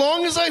 But as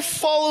long as I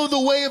follow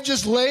the way of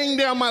just laying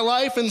down my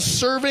life and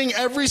serving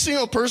every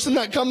single person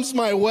that comes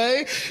my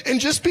way and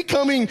just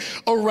becoming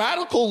a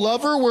radical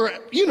lover where,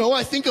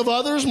 I think of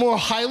others more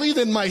highly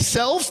than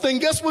myself, then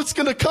guess what's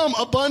going to come?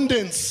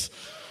 Abundance.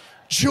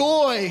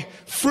 Joy,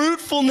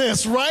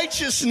 fruitfulness,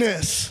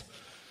 righteousness.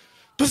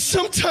 But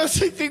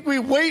sometimes I think we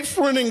wait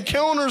for an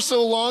encounter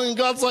so long and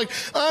God's like,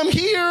 I'm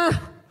here.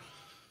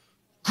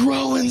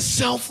 Grow in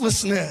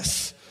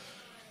selflessness.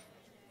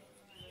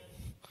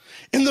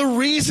 And the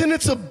reason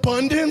it's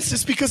abundance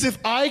is because if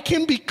I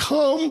can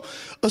become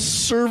a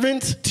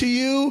servant to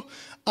you,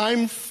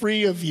 I'm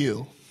free of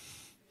you.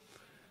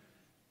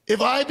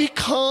 If I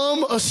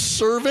become a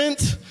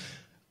servant,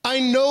 I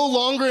no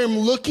longer am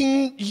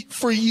looking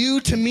for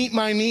you to meet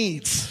my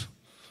needs.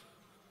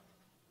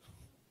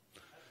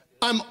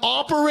 I'm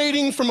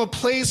operating from a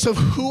place of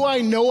who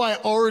I know I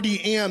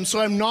already am,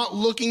 so I'm not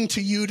looking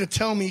to you to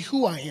tell me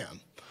who I am.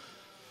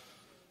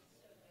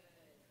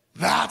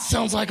 That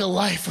sounds like a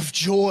life of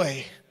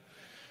joy,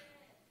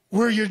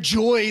 where your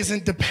joy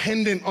isn't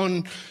dependent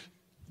on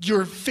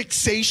your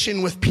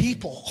fixation with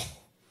people.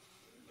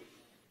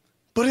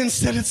 But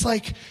instead, it's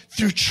like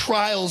through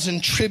trials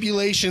and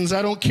tribulations.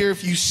 I don't care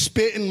if you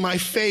spit in my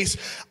face.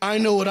 I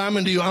know what I'm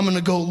going to do. I'm going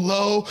to go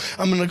low,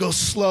 I'm going to go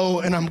slow,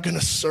 and I'm going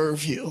to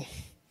serve you.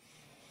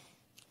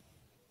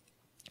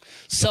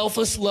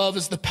 Selfless love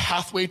is the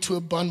pathway to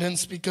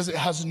abundance because it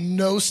has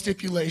no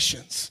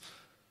stipulations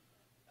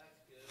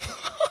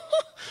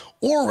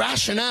or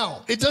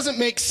rationale. It doesn't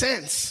make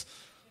sense.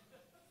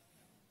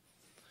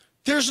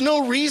 There's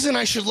no reason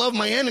I should love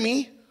my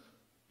enemy,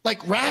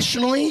 like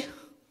rationally.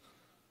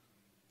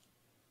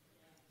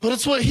 But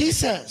it's what he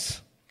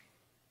says.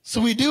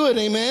 So we do it,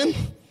 amen?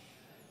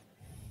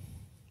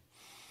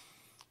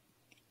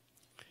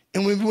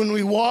 And when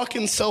we walk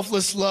in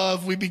selfless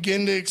love, we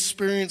begin to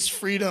experience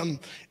freedom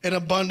and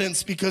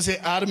abundance because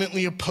it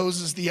adamantly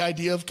opposes the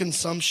idea of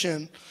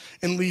consumption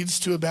and leads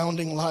to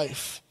abounding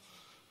life.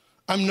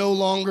 I'm no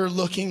longer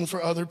looking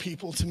for other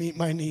people to meet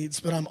my needs,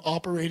 but I'm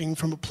operating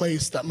from a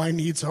place that my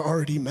needs are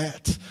already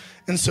met.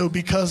 And so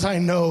because I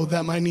know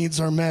that my needs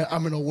are met,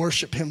 I'm going to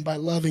worship him by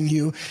loving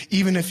you.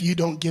 Even if you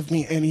don't give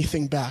me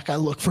anything back, I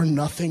look for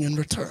nothing in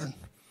return.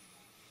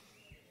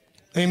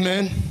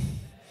 Amen.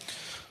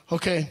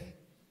 Okay,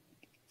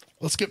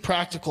 let's get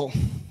practical.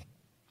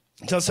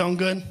 Does that sound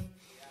good?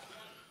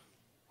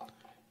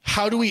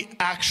 How do we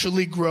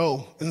actually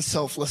grow in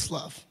selfless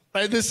love?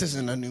 Right? This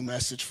isn't a new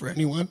message for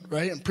anyone,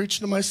 right? I'm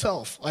preaching to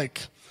myself.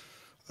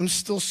 I'm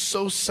still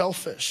so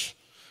selfish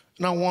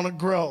and I want to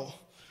grow.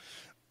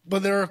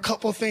 But there are a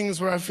couple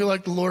things where I feel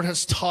like the Lord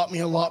has taught me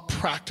a lot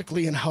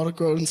practically in how to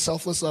grow in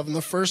selfless love. And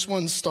the first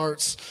one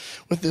starts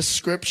with this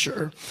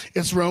scripture.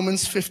 It's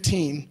Romans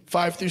 15,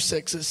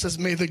 5-6. It says,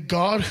 may the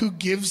God who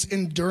gives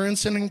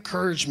endurance and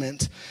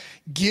encouragement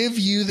give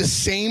you the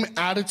same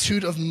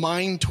attitude of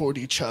mind toward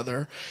each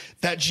other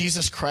that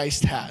Jesus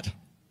Christ had.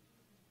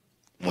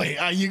 Wait,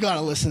 you got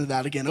to listen to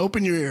that again.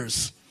 Open your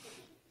ears.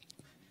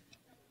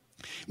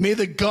 May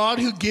the God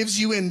who gives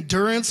you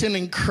endurance and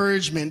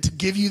encouragement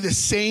give you the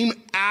same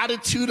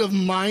attitude of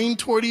mind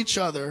toward each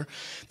other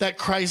that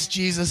Christ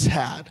Jesus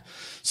had,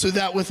 so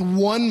that with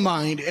one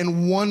mind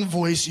and one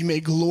voice you may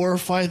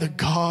glorify the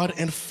God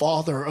and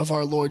Father of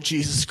our Lord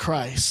Jesus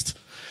Christ.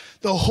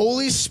 The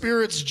Holy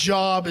Spirit's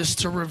job is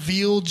to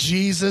reveal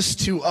Jesus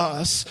to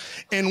us.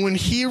 And when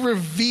he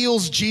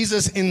reveals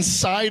Jesus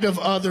inside of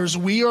others,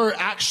 we are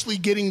actually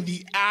getting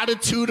the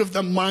attitude of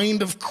the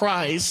mind of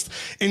Christ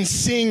and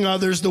seeing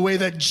others the way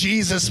that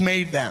Jesus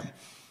made them.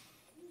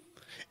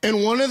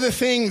 And one of the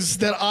things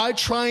that I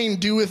try and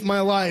do with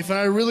my life, and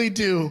I really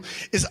do,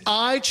 is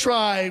I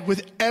try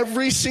with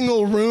every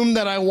single room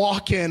that I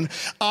walk in,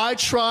 I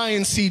try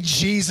and see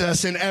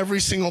Jesus in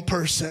every single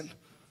person.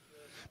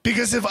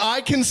 Because if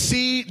I can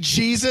see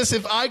Jesus,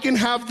 if I can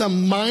have the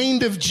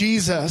mind of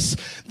Jesus,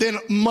 then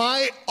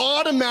my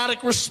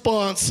automatic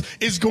response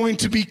is going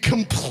to be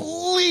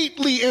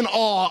completely in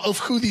awe of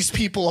who these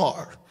people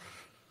are.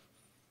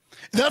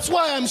 That's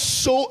why I'm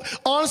so,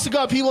 honest to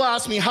God, people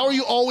ask me, how are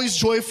you always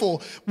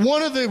joyful?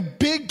 One of the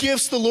big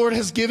gifts the Lord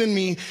has given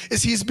me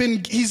is he's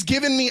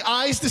given me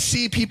eyes to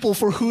see people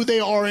for who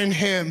they are in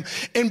him.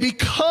 And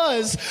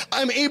because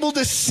I'm able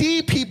to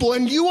see people,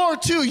 and you are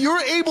too, you're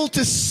able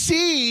to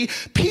see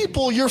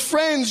people, your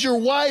friends, your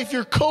wife,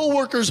 your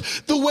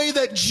coworkers, the way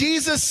that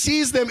Jesus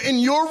sees them, and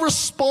your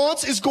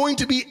response is going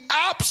to be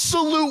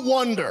absolute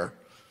wonder.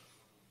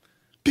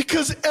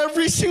 Because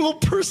every single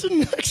person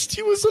next to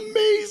you is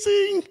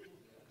amazing.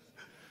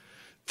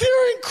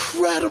 They're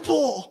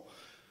incredible.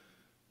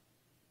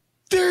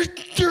 They're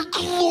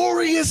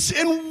glorious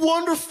and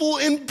wonderful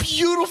and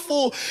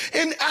beautiful.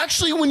 And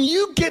actually, when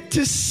you get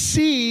to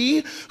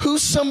see who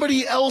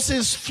somebody else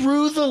is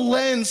through the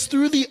lens,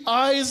 through the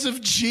eyes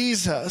of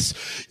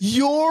Jesus,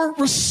 your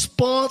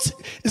response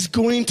is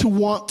going to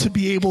want to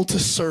be able to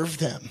serve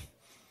them.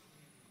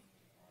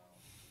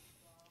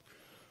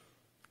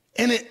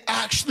 And it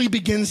actually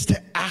begins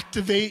to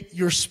activate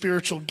your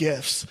spiritual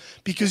gifts,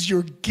 because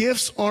your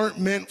gifts aren't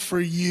meant for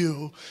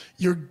you.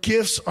 Your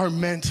gifts are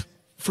meant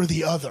for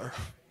the other.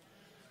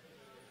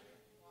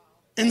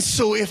 And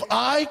so if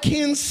I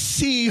can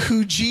see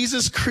who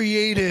Jesus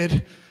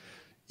created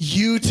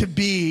you to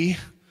be,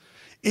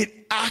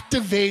 it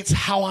activates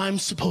how I'm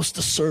supposed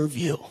to serve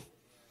you.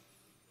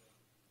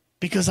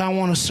 Because I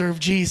want to serve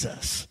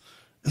Jesus.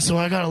 And so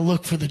I got to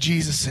look for the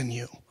Jesus in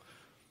you.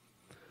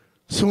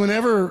 So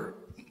whenever...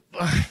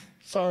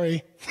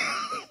 sorry,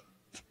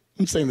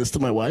 I'm saying this to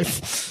my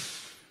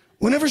wife.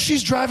 Whenever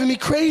she's driving me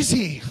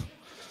crazy,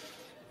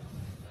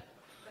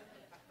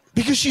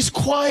 because she's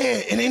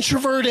quiet and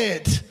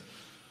introverted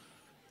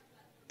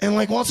and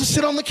like wants to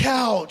sit on the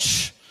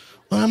couch,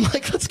 and I'm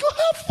like, let's go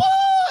have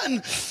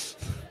fun.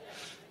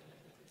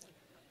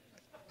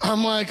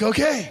 I'm like,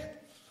 okay.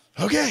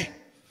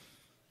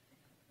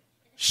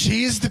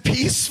 She's the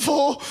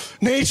peaceful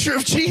nature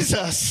of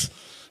Jesus.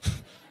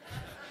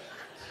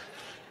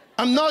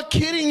 I'm not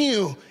kidding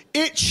you.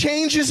 It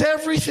changes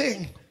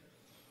everything.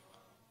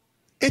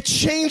 It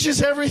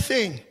changes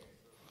everything.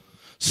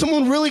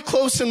 Someone really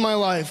close in my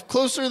life,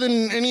 closer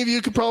than any of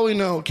you could probably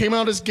know, came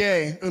out as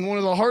gay in one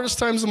of the hardest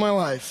times of my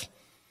life.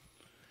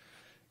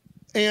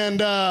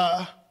 And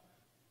I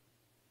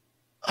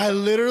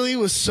literally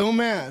was so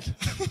mad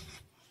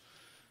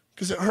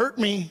because it hurt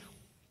me.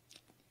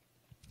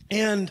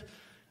 And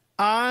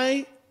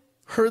I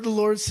heard the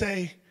Lord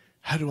say,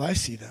 how do I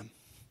see them?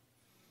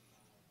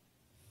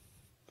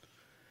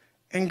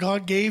 And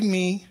God gave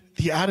me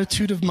the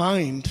attitude of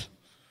mind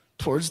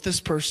towards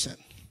this person.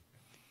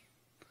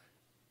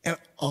 And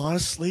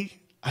honestly,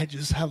 I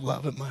just have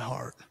love in my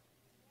heart.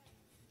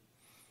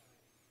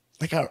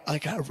 Like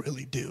I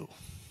really do.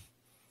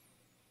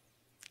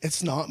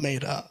 It's not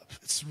made up.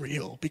 It's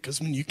real. Because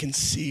when you can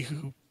see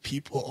who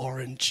people are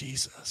in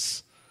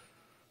Jesus,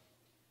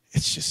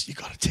 it's just, you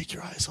got to take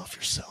your eyes off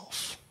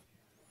yourself.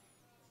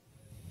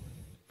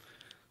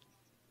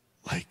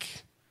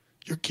 Like,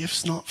 your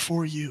gift's not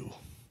for you.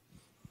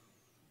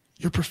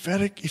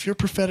 If your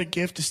prophetic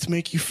gift is to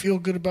make you feel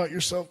good about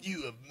yourself,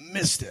 you have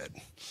missed it.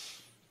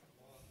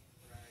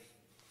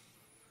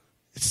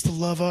 It's to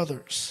love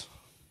others.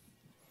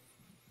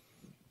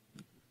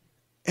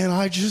 And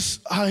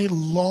I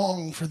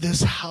long for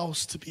this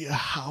house to be a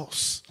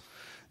house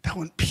that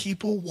when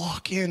people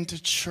walk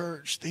into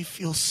church, they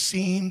feel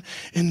seen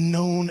and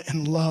known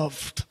and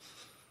loved,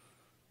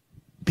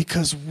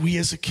 because we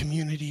as a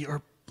community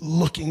are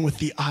looking with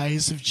the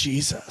eyes of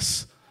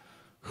Jesus,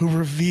 who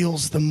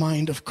reveals the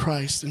mind of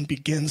Christ and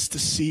begins to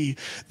see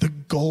the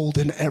gold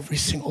in every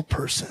single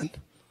person.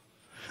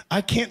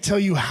 I can't tell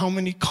you how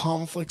many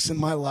conflicts in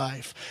my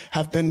life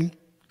have been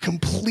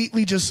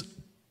completely just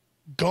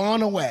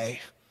gone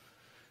away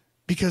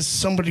because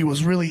somebody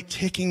was really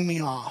ticking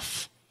me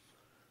off.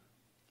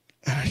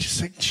 And I just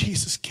said,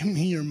 Jesus, give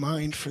me your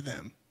mind for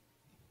them.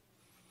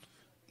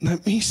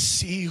 Let me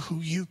see who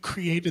you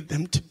created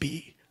them to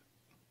be.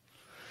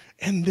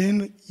 And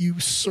then you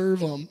serve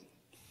them.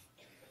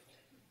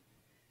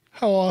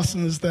 How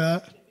awesome is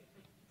that?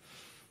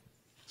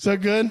 Is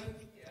that good?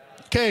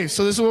 Okay,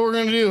 so this is what we're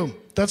going to do.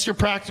 That's your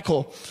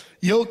practical.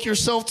 Yoke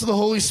yourself to the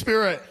Holy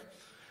Spirit.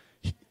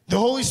 The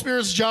Holy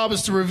Spirit's job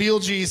is to reveal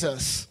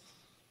Jesus.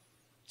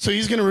 So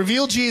he's going to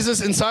reveal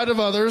Jesus inside of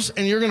others,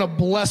 and you're going to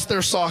bless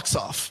their socks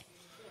off.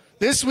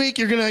 This week,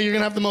 you're going to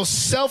have the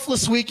most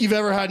selfless week you've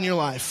ever had in your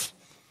life.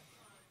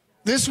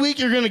 This week,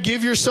 you're going to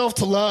give yourself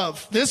to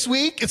love. This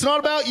week, it's not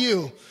about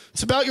you.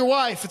 It's about your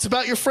wife. It's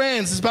about your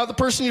friends. It's about the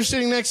person you're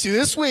sitting next to.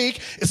 This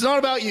week, it's not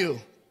about you.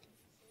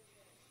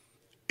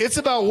 It's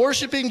about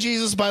worshiping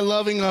Jesus by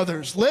loving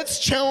others. Let's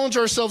challenge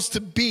ourselves to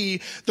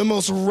be the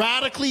most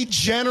radically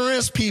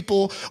generous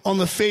people on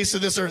the face of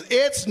this earth.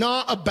 It's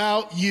not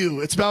about you.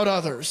 It's about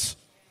others.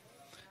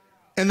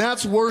 And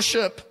that's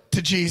worship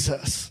to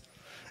Jesus.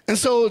 And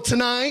so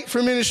tonight,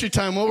 for ministry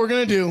time, what we're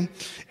going to do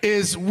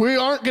is we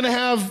aren't going to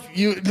have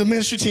you, the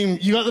ministry team,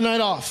 you got the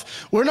night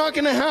off. We're not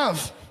going to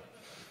have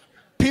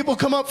people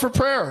come up for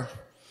prayer.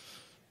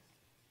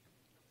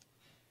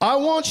 I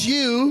want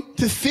you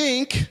to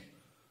think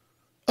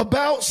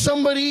about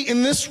somebody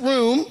in this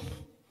room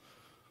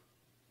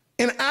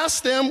and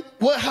ask them,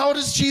 how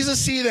does Jesus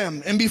see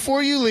them? And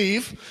before you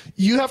leave,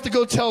 you have to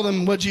go tell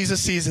them what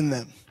Jesus sees in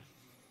them.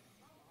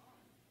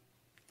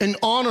 And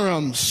honor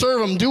them,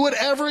 serve them, do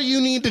whatever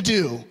you need to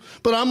do.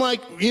 But I'm like,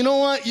 you know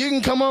what? You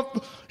can come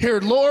up here.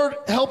 Lord,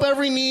 help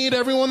every need.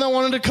 Everyone that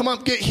wanted to come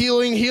up, get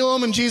healing, heal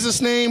them in Jesus'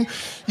 name.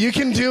 You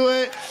can do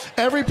it.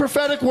 Every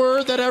prophetic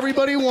word that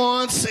everybody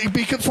wants,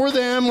 for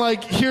them,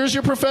 like, here's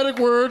your prophetic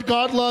word.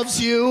 God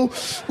loves you.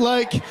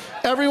 Like,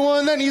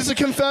 everyone that needs to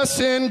confess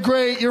sin,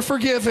 great, you're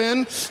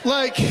forgiven.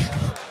 Like,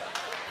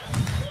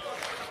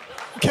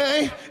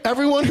 okay?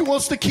 Everyone who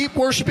wants to keep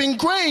worshiping,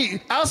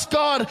 great. Ask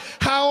God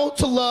how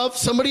to love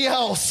somebody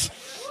else.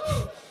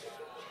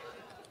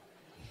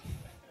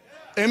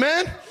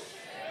 Amen?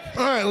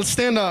 All right, let's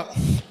stand up.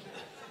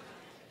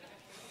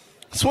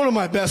 It's one of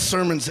my best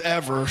sermons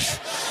ever.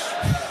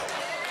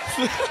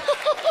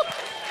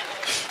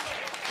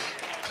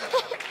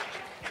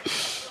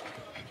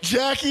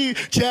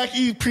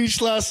 Jackie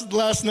preached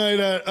last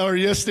night or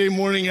yesterday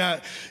morning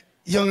at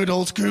young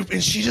adults group,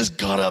 and she just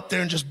got up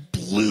there and just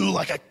blew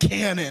like a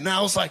cannon. And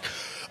I was like,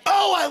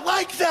 oh, I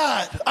like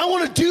that. I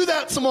want to do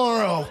that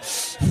tomorrow.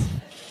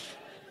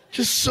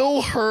 Just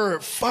so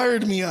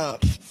fired me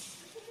up.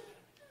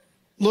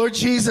 Lord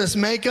Jesus,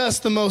 make us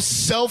the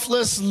most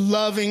selfless,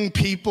 loving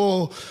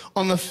people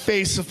on the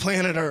face of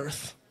planet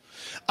Earth.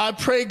 I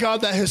pray,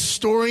 God, that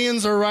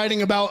historians are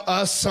writing about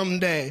us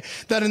someday,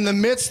 that in the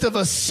midst of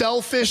a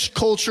selfish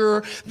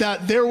culture,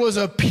 that there was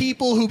a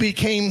people who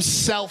became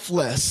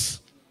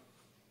selfless.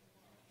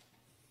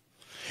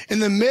 In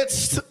the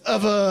midst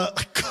of a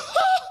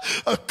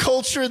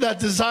culture that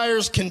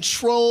desires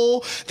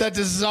control, that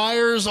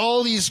desires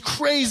all these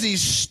crazy,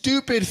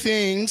 stupid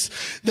things,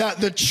 that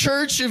the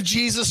Church of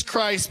Jesus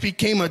Christ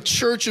became a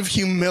church of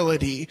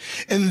humility.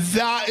 And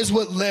that is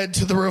what led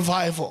to the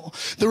revival.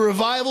 The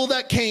revival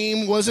that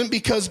came wasn't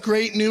because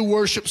great new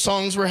worship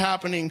songs were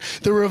happening.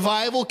 The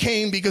revival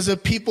came because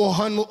of people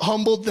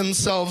humbled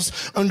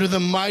themselves under the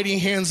mighty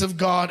hands of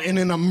God, and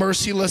in a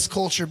merciless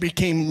culture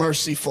became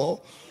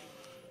merciful.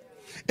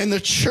 And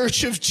the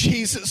Church of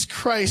Jesus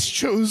Christ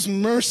chose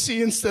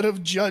mercy instead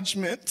of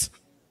judgment.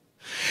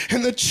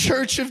 And the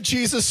Church of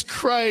Jesus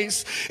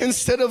Christ,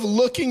 instead of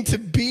looking to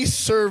be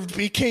served,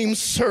 became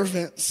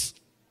servants.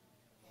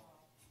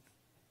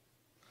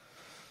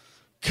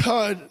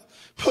 God,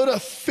 put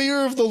a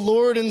fear of the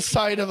Lord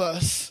inside of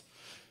us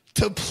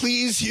to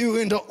please you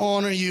and to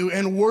honor you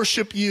and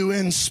worship you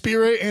in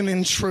spirit and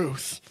in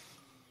truth.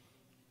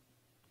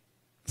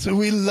 So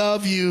we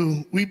love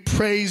you. We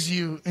praise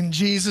you in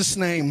Jesus'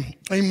 name.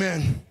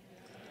 Amen.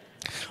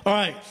 All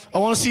right. I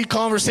want to see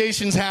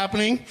conversations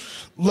happening.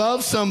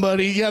 Love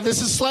somebody. Yeah,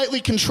 this is slightly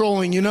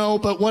controlling,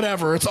 but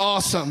whatever. It's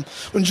awesome.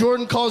 When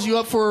Jordan calls you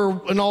up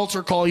for an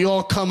altar call, you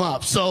all come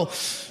up. So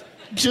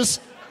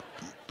just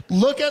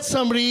look at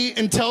somebody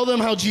and tell them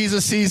how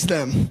Jesus sees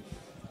them.